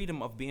the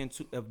freedom of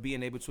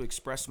being able to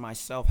express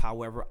myself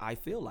however I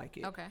feel like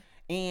it. Okay.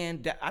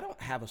 And I don't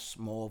have a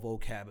small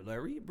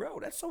vocabulary, bro.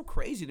 That's so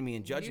crazy to me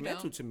and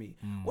judgmental don't. to me.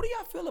 What do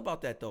y'all feel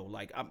about that though?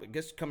 Like, I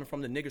guess coming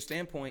from the nigger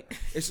standpoint,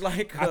 it's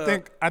like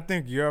I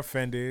think you're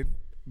offended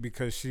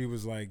because she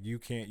was like, you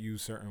can't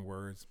use certain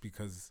words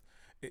because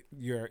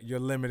you're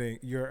limiting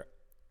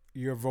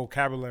your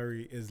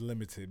vocabulary is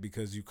limited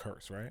because you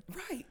curse, right?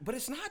 right, but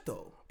it's not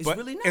though. It's But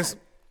really not.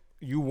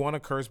 You want to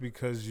curse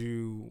because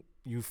you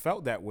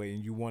felt that way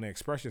and you want to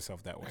express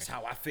yourself that way. That's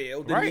how I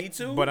feel. The Right. need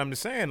to. But I'm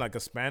just saying, like, a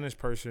Spanish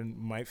person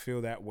might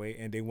feel that way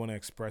and they want to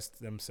express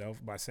themselves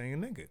by saying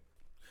nigga.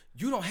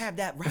 You don't have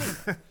that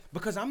right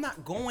because I'm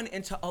not going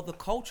into other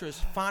cultures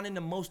finding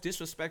the most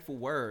disrespectful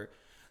word.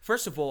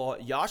 First of all,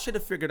 y'all should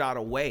have figured out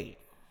a way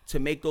to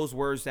make those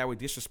words that were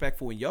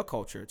disrespectful in your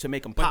culture to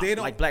make them pop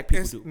like black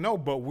people do. No,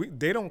 but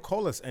they don't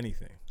call us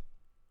anything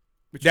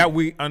that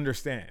we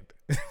understand.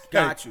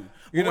 Got you.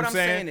 You But know what I'm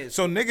saying? is,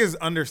 So nigga is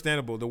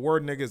understandable. The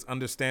word nigga is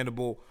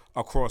understandable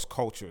across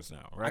cultures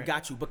now, right? I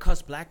got you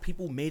because black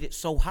people made it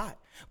so hot.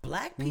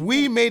 Black people,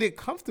 We made it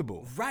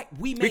comfortable. right?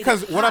 We made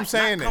Because it what hot, I'm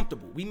saying not is-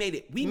 comfortable. We made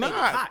it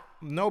hot.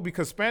 No,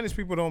 because Spanish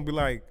people don't be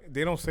like,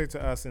 they don't say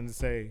to us and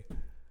say,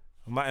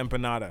 my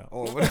empanada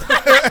or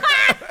whatever.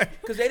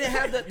 Because they didn't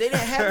have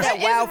that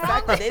wow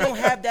factor. They don't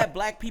have that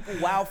black people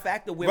wow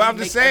factor. Where But we I'm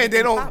just make saying they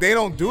everything don't pop. they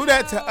don't do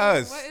that to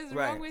us. What is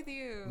Right. wrong with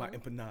you? My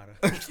empanada.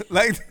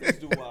 Like Let's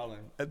do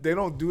wildin'. they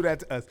don't do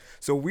that to us.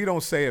 So we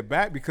don't say it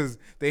back because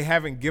they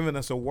haven't given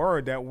us a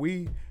word that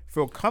we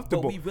feel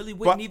comfortable. But we really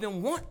wouldn't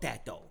even want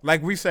that though.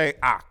 Like we say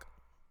ak.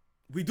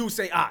 We do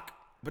say ak,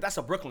 but that's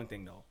a Brooklyn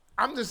thing though.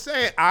 I'm just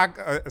saying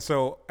ak.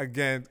 So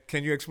again,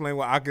 can you explain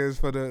what ak is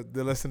for the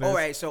listeners? All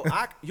right, so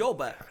ak,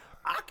 but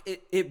ak,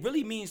 it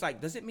really means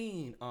like, does it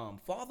mean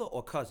father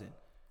or cousin?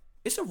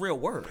 It's a real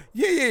word.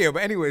 Yeah.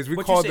 But anyways, we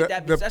But call you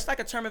said the that's like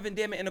a term of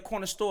endearment in the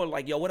corner store.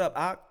 Like, yo, what up,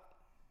 ak?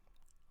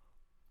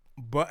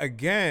 But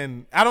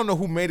again, I don't know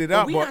who made it But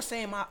up. we But not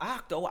saying my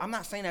ak though. I'm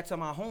not saying that to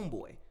my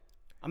homeboy.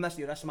 I'm not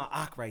saying that's my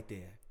ak right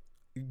there.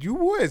 you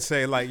would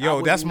say like, I yo,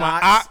 would that's my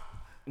not- ak.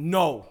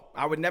 No,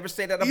 I would never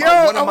say that about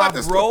Yo, one of I'm my at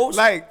the bros. store.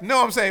 Like,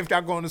 no, I'm saying if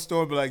I go in the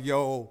store, be like,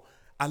 yo,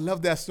 I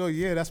love that store.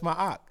 Yeah, that's my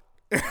ak.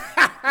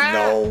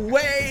 no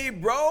way,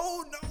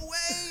 bro. No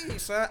way,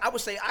 son. I would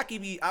say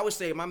I would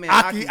say my man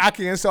Aki.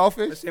 Aki and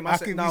selfish. Let's say my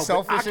Aki no, be but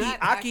selfish.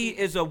 Aki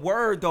is a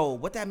word though.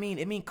 What that mean?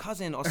 It mean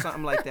cousin or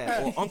something like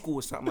that, or uncle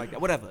or something like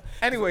that. Whatever.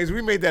 Anyways,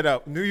 we made that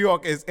up. New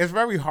York it's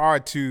very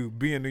hard to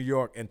be in New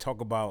York and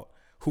talk about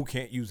who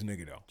can't use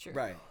nigga though. True.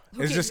 Right.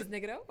 Who It's cares just- this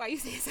nigga though? Why you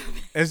say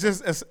something? It's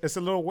just it's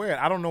a little weird.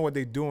 I don't know what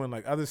they do in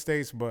like other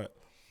states, but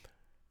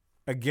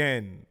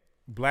again,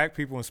 black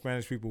people and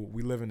Spanish people,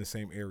 we live in the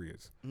same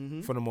areas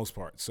for the most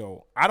part.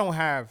 So I don't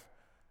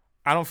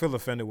feel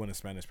offended when a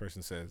Spanish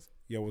person says,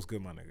 "Yo, what's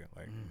good, my nigga?"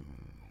 Like,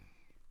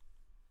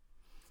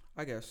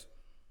 I guess.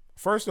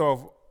 first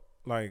off,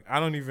 like I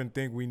don't even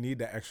think we need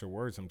that extra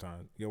word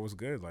sometimes. Yo, what's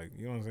good? Like,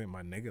 you know what I'm saying,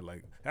 my nigga.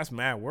 Like that's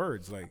mad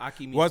words. Like,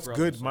 Aki means what's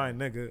brother, good, so- my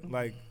nigga?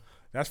 Like,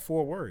 that's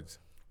 4 words.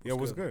 Yo,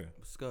 what's good?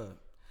 What's good?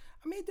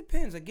 I mean, it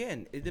depends.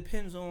 Again, it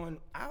depends on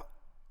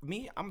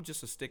I'm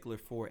just a stickler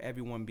for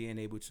everyone being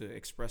able to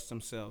express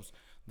themselves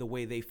the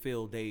way they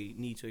feel they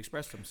need to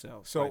express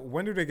themselves. So Like,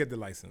 when do they get the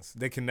license?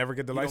 They can never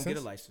get the you license. don't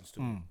get a license to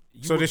it.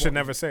 You So were they should born-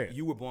 never say it.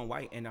 You were born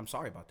white, and I'm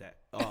sorry about that.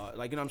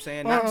 Like, you know what I'm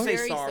saying? Not to say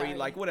Very sorry, sorry.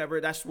 like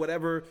whatever. That's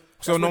whatever.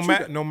 So that's no what you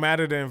matter got. no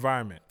matter the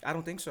environment. I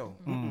don't think so.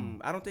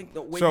 I don't think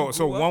the way So you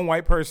so grew up- one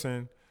white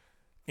person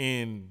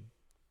in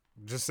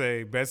just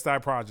say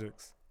Bed-Stuy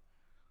Projects,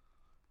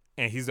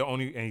 and he's the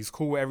only, and he's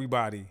cool with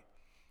everybody.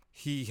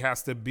 He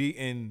has to be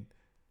in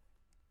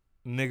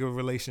nigga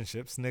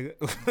relationships, nigga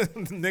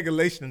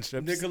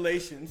relationships,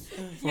 Nigalations.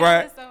 Yeah,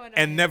 right? that's so annoying.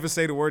 And never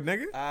say the word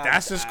nigga.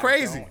 That's just I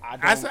crazy. don't- I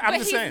That's- don't- I'm But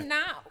just he's saying.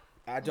 not.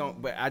 I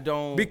don't. But I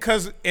don't.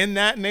 Because in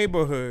that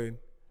neighborhood,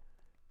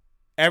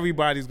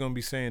 everybody's gonna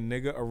be saying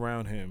nigga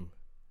around him,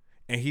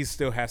 and he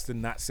still has to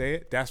not say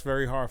it. That's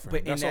very hard for him.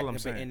 But That's in all that, I'm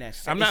but saying. in that,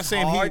 I'm not it's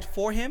saying hard he.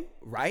 for him,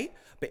 right?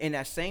 But in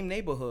that same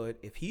neighborhood,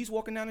 if he's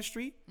walking down the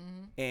street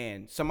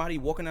and somebody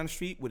walking down the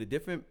street with a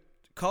different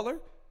color,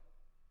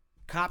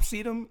 cops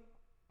see them.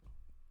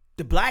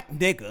 The black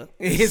nigga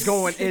is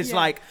going is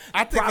like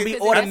I think probably it- Because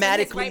that's when his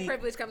automatically. white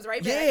privilege comes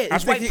right back. Yeah, I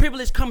his think white he-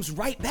 privilege comes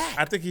right back.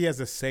 I think he has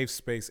a safe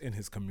space in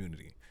his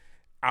community.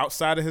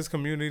 Outside of his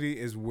community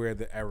is where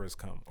the errors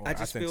come. Or I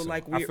just think feel so.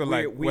 like I feel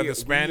like we whether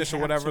Spanish or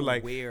have whatever, to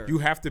like wear- you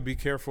have to be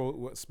careful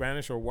with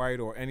Spanish or white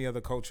or any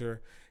other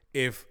culture.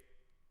 If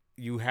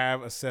you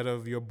have a set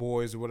of your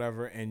boys or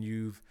whatever, and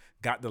you've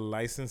got the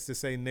license to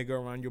say nigga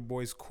around your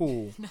boys,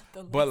 cool.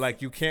 But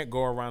like you can't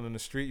go around in the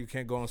street, you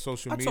can't go on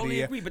social I media.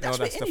 totally agree, but and all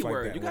that's that with stuff any like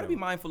word. that, You got to be whatever.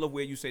 mindful of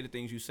where you say the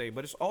things you say.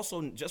 But it's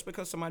also just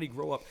because somebody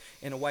grow up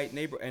in a white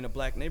in a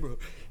black neighborhood,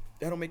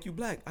 that don't make you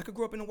black. I could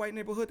grow up in a white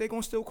neighborhood. They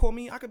gonna still call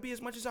me. I could be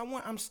as much as I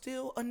want. I'm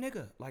still a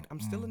nigga. Like I'm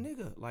still a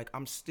nigga. Like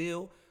I'm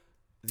still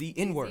the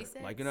N word.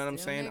 said, Like you know what I'm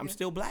still saying? I'm nigga.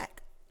 still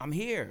black. I'm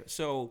here.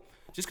 So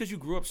just because you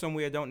grew up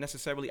somewhere, don't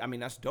necessarily. I mean,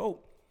 that's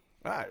dope.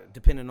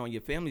 Depending on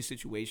your family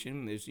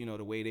situation, there's the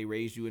way they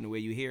raised you and the way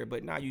you hear.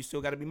 But now you still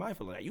got to be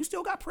mindful of that. You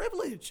still got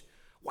privilege.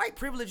 White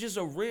privilege is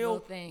a real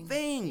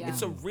thing. Yeah.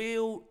 It's a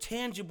real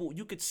tangible.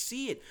 You could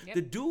see it. Yep.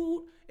 The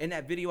dude in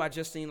that video I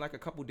just seen like a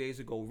couple days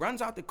ago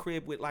runs out the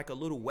crib with like a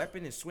little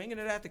weapon and swinging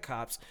it at the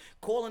cops,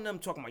 calling them,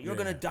 talking about you're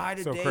gonna die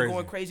So today, crazy.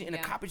 going crazy, and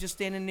Yeah. the cop is just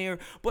standing there.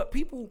 But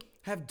people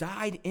have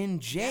died in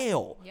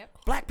jail.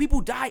 Yep. Black people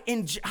die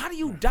in jail. How do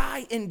you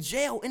die in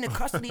jail in the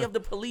custody of the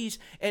police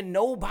and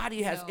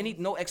nobody has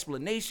no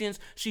explanations?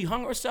 She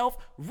hung herself.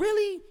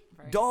 Really?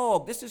 Right.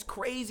 Dog, this is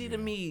crazy to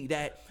me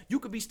that you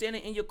could be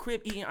standing in your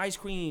crib eating ice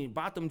cream,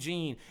 bottom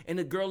jean, and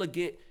the girl will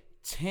get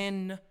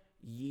 10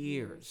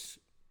 years.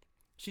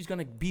 She's going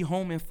to be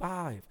home in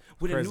 5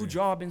 with a new Crazy.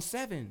 job in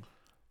 7.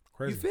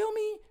 Crazy. You feel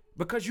me?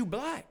 Because you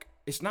black.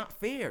 It's not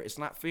fair. It's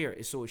not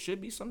fair. So it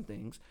should be some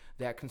things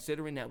that,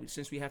 considering that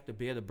since we have to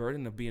bear the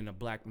burden of being a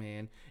black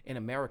man in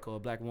America, or a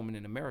black woman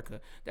in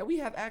America, that we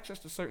have access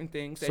to certain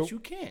things that So- you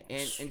can't,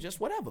 and just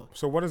whatever.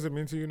 So what does it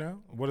mean to you now?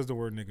 What does the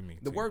word nigga mean?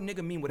 The to word you?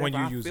 nigga mean When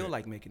whatever you I use feel it.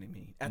 like making it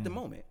mean at the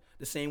moment.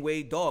 The same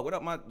way, dog. What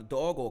up, my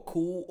dog, or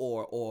cool,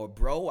 or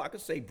bro? I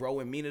could say bro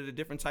and mean it a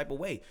different type of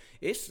way.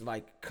 It's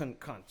like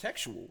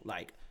contextual.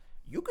 Like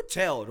you could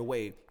tell the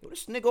way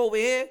this nigga over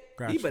here, he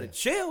Gotcha. better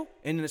chill.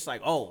 And then it's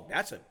like, oh,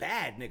 that's a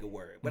bad nigga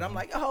word. But I'm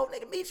like, oh,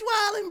 nigga, meet you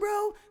wildin',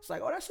 bro. It's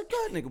like, oh, that's a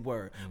good nigga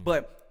word.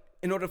 But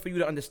in order for you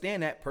to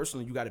understand that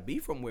personally, you got to be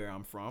from where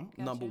I'm from,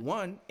 number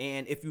one.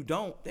 And if you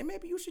don't, then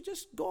maybe you should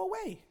just go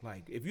away.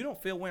 Like, if you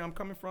don't feel where I'm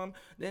coming from,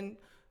 then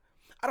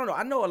I don't know.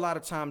 I know a lot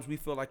of times we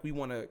feel like we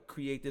want to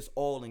create this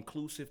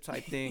all-inclusive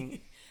type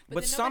thing.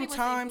 but then nobody wants to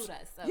sometimes,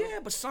 include us, so. yeah,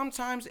 but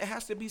sometimes it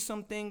has to be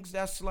some things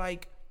that's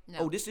like, No.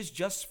 oh, this is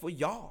just for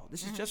y'all.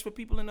 This is just for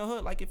people in the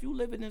hood. Like, if you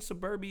living in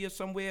suburbia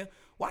somewhere,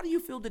 why do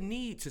you feel the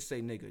need to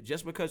say nigga?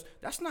 Just because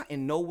that's not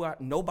in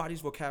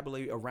nobody's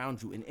vocabulary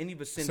around you in any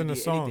vicinity in the or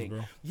songs, anything.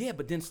 bro. Yeah,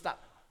 but then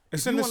stop.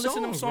 It's If in you the want to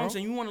listen to them songs, songs bro.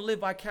 and you want to live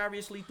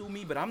vicariously through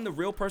me, but I'm the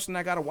real person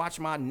that got to watch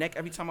my neck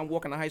every time I'm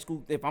walking to high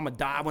school. If I'm going to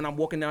die when I'm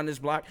walking down this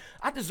block,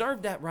 I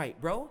deserve that right,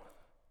 bro.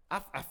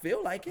 I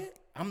feel like it.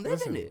 I'm living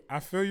Listen, it. I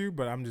feel you,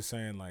 but I'm just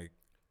saying, like,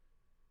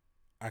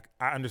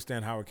 I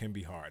understand how it can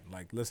be hard.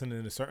 Like,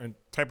 listening to a certain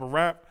type of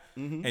rap,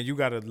 Mm-hmm. and you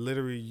got to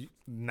literally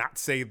not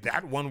say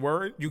that one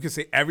word. You can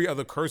say every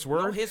other curse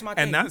word No, here's my and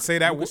thing. not You- say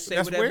that you word. can say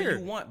That's whatever weird.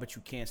 you want, but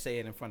you can't say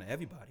it in front of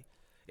everybody.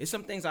 It's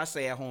some things I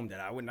say at home that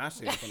I would not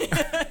say in front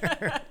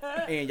of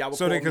and y'all would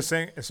So call they me- can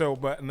sing. So,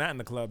 but not in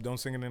the club. Don't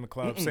sing it in the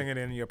club. Sing it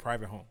in your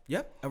private home.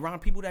 Yep, around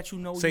people that you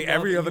know. Say you love,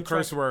 every and other you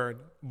curse trust. word,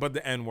 but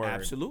the N word.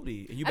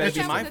 Absolutely. You I better think be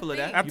that was mindful the of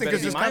that. thing. I You think better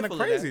it's be just kinda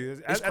mindful of that. crazy.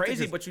 I It's think crazy,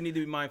 it's- but you need to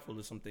be mindful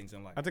of some things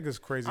in life. I think it's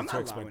crazy I'm to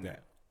not expect allowing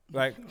that.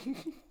 Like,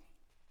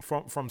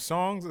 from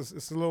songs,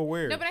 it's a little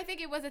weird. No, but I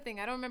think it was a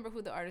thing. I don't remember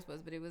who the artist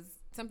was, but it was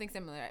something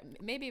similar.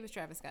 Maybe it was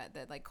Travis Scott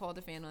that like called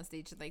a fan on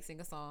stage to like sing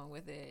a song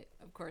with it.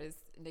 Of course,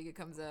 nigga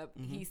comes up,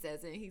 he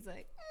says it, he's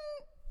like,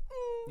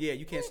 Yeah,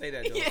 you can't say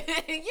that though.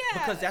 yeah.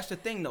 Because that's the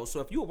thing though. So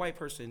if you're a white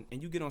person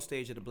and you get on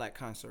stage at a black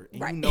concert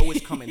and Right. you know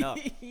it's coming up,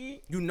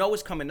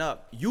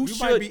 you you should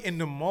might be in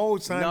the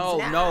mode, son. No,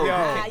 Nah, no.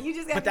 nah, you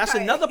just gotta But be that's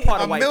quiet. another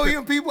part A of white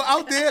million people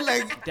out there,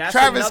 like That's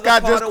Travis another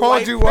Scott part just of called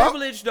white you up.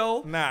 privilege,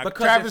 though. Nah,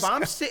 because Travis if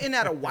I'm Scott- sitting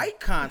at a white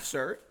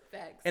concert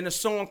Facts. and a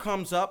song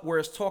comes up where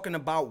it's talking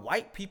about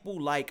white people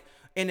like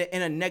in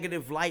a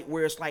negative light,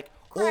 where it's like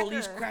all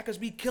these Cracker. crackers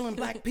be killing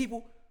black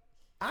people.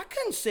 I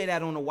couldn't say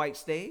that on a white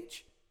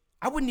stage.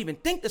 I wouldn't even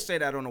think to say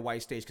that on a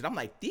white stage because I'm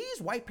like, these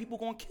white people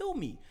gonna kill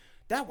me.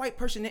 That white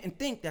person didn't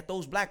think that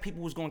those black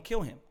people was gonna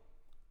kill him.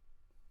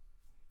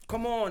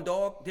 Come on,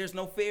 dog. There's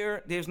no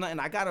fear. There's nothing.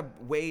 I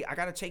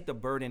gotta take the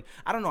burden.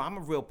 I don't know. I'm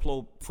a real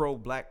pro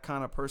black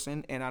kind of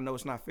person, and I know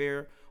it's not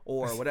fair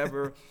or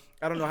whatever.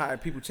 I don't know how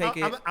people take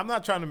it. I'm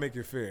not trying to make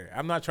it fair.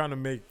 I'm not trying to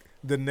make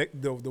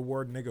the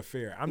word nigga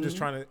fair. I'm just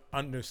trying to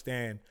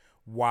understand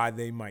why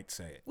they might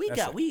say it.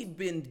 We've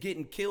been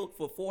getting killed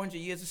for 400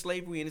 years of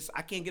slavery, and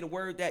I can't get a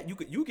word that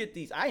you get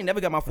these. I ain't never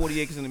got my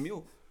 40 acres and a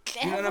mule.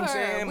 You know what I'm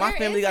saying? My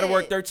family got to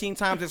work 13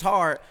 times as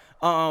hard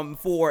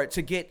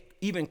to get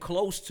even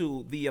close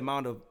to the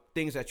amount of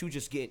things that you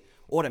just get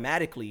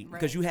automatically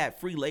because you had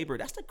free labor.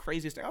 That's the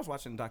craziest thing. I was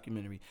watching a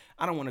documentary.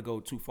 I don't want to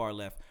go too far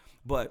left,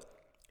 but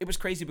it was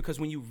crazy because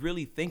when you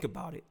really think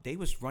about it, they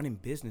was running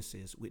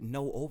businesses with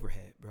no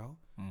overhead, bro.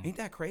 Ain't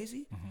that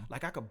crazy?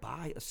 Like I could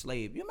buy a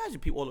slave. You imagine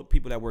all the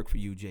people that work for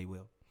you, Jay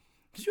Will.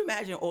 Could you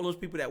imagine all those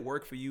people that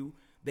work for you,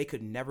 they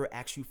could never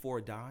ask you for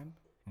a dime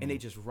and they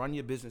just run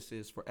your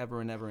businesses forever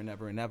and ever and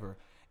ever and ever.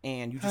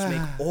 And you just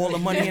make all the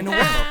money in the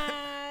world.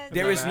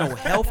 There is no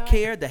health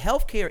care. The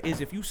health care is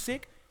if you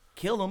sick,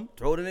 kill them,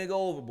 throw the nigga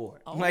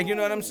overboard. Like, you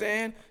know what I'm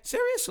saying?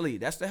 Seriously,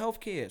 that's the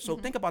health care. So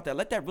think about that.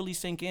 Let that really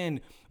sink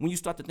in when you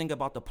start to think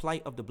about the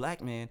plight of the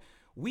black man.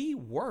 We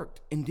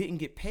worked and didn't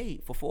get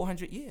paid for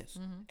 400 years.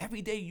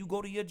 Every day you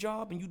go to your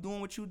job and you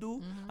doing what you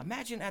do.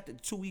 Imagine after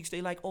 2 weeks,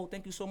 they like, oh,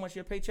 thank you so much for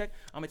your paycheck.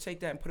 I'm going to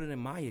take that and put it in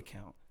my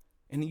account.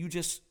 And then you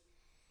just,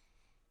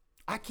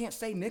 I can't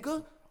say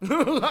nigga.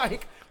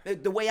 Like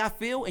the way I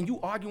feel, and you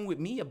arguing with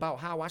me about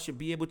how I should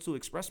be able to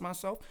express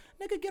myself,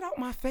 nigga, get out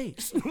my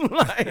face.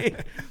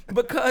 Like,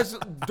 because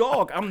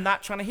dog, I'm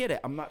not trying to hear that.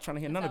 I'm not trying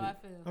to hear none of it.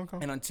 Okay.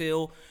 And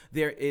until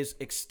there is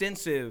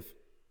extensive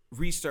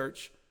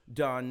research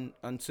done,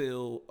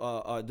 until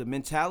the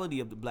mentality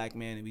of the black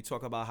man, and we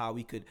talk about how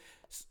we could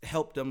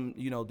help them,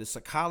 you know, the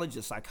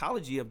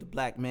psychology of the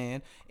black man,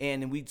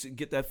 and then we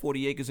get that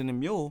 40 acres and a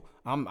mule,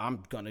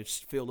 I'm gonna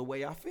feel the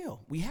way I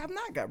feel. We have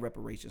not got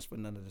reparations for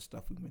none of the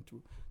stuff we went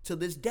through to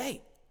this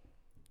day.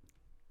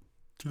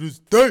 To this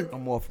day.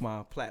 I'm off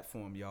my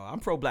platform, y'all. I'm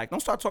pro-black.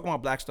 Don't start talking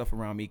about black stuff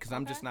around me because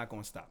I'm just not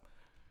gonna stop.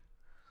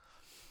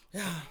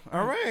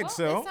 All right, Well,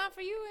 so it's time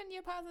for you and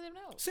your positive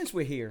note. Since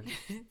we're here,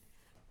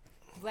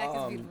 Black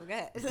is beautiful. Go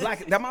ahead.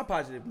 black. Now my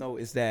positive note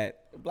is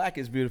that black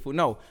is beautiful.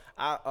 No,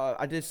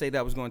 I did say that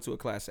I was going to a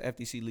class, an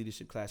FDC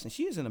leadership class, and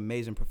she is an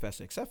amazing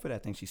professor, except for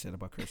that thing she said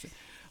about cursing.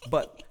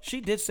 But she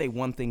did say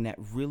one thing that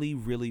really,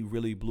 really,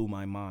 really blew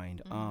my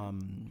mind.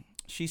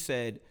 She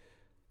said,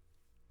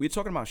 we were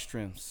talking about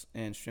strengths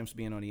and strengths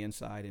being on the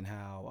inside and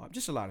how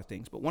just a lot of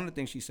things. But one of the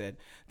things she said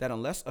that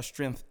unless a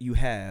strength you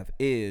have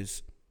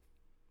is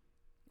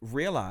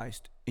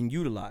realized and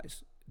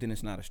utilized, then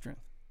it's not a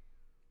strength.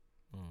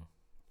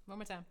 One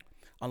more time.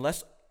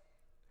 Unless,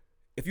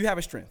 if you have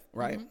a strength,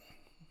 right?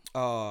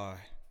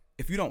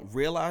 If you don't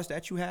realize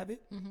that you have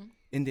it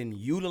and then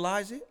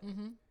utilize it,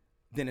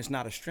 then it's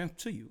not a strength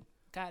to you.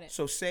 Got it.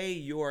 So say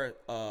you're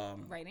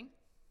Writing.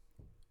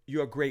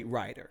 you're a great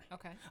writer.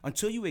 Okay.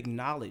 Until you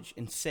acknowledge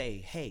and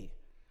say, hey,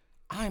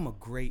 I'm a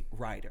great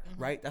writer,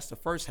 right? That's the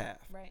first half.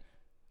 Right.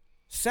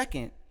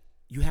 Second,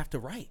 you have to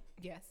write.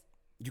 Yes.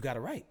 You got to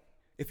write.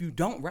 If you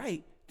don't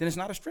write, then it's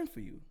not a strength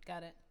for you.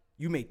 Got it.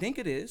 You may think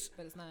it is,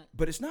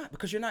 But it's not.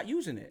 because you're not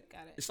using it.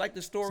 Got it. It's like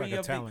the story It's like a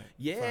of talent.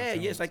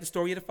 it's like the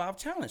story of the 5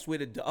 talents, where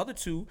the other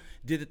 2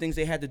 did the things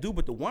they had to do,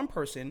 but the one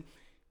person,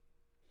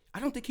 I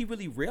don't think he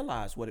really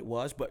realized what it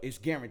was, but it's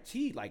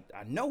guaranteed. Like,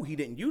 I know he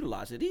didn't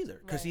utilize it either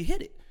because he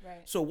hit it.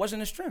 Right. So it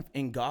wasn't a strength.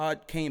 And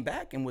God came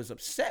back and was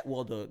upset.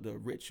 Well, the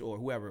rich or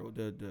whoever,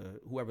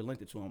 whoever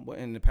linked it to him, but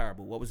in the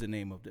parable, what was the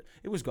name of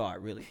it was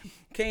God, really.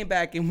 Came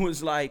back and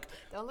was like,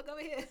 Don't look over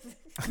here.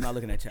 I'm not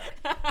looking at Charlie.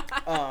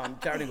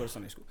 Charlie didn't go to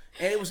Sunday school.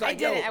 And it was like, I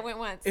did it. I went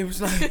once. It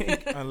was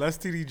like, unless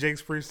TD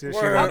Jakes preached this,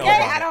 she Word. don't know Okay,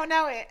 about I it. don't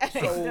know it.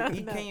 so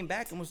he came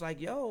back and was like,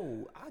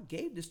 yo, I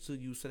gave this to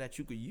you so that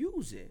you could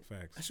use it.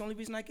 Facts. That's the only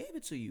reason I gave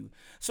it to you.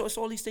 So it's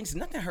all these things.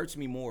 Nothing hurts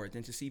me more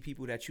than to see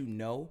people that you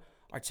know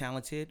are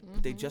talented,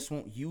 but they just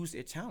won't use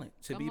their talent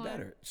to be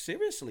better.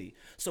 Seriously.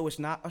 So it's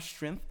not a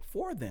strength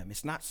for them.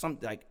 It's not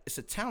something like, it's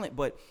a talent,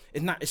 but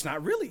it's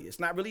not really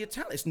a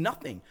talent. It's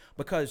nothing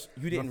because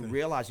you didn't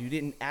realize, you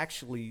didn't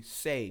actually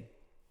say,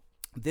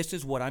 this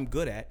is what I'm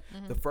good at,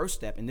 the first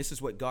step, and this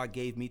is what God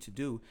gave me to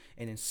do.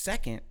 And then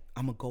second,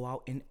 I'm going to go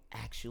out and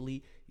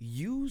actually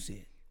use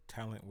it.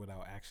 Talent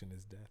without action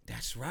is death.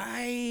 That's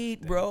right,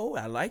 bro.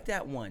 I like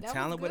that one. That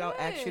Talent was without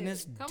good. action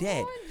is Come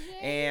dead. on, Jay.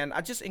 And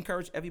I just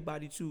encourage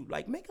everybody to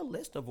like make a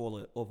list of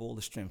all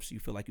the strengths you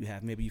feel like you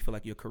have. Maybe you feel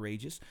like you're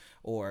courageous,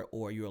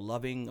 or you're a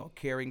loving or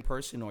caring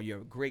person, or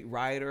you're a great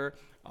writer,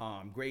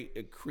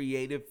 great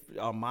creative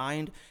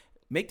mind.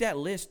 Make that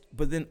list,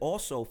 but then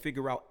also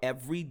figure out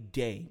every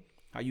day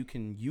how you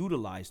can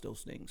utilize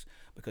those things.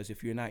 Because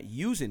if you're not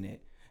using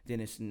it, then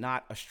it's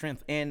not a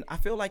strength. And I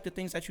feel like the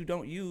things that you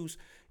don't use,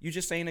 you're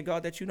just saying to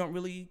God that you don't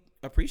really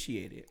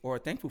appreciate it or are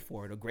thankful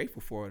for it or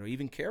grateful for it or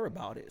even care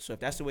about it. So if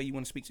that's the way you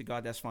want to speak to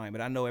God, that's fine.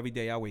 But I know every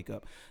day I wake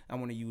up, I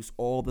want to use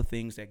all the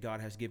things that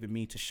God has given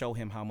me to show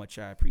him how much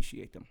I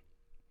appreciate them.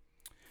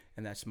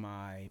 And that's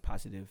my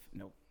positive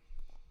note.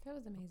 That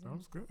was amazing. That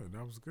was good.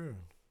 That was good.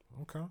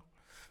 Okay.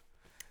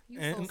 You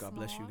And so God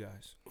bless you smart.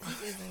 guys.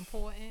 You is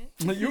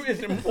important. You is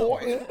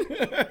important.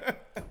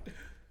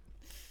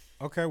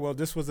 Okay, well,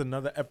 this was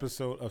another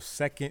episode of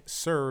Second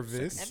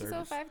Service.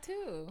 Episode 5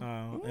 too.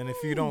 And if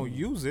you don't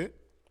use it,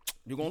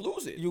 You're going to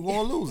lose it. you're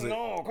going to lose it.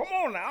 No, come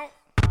on now.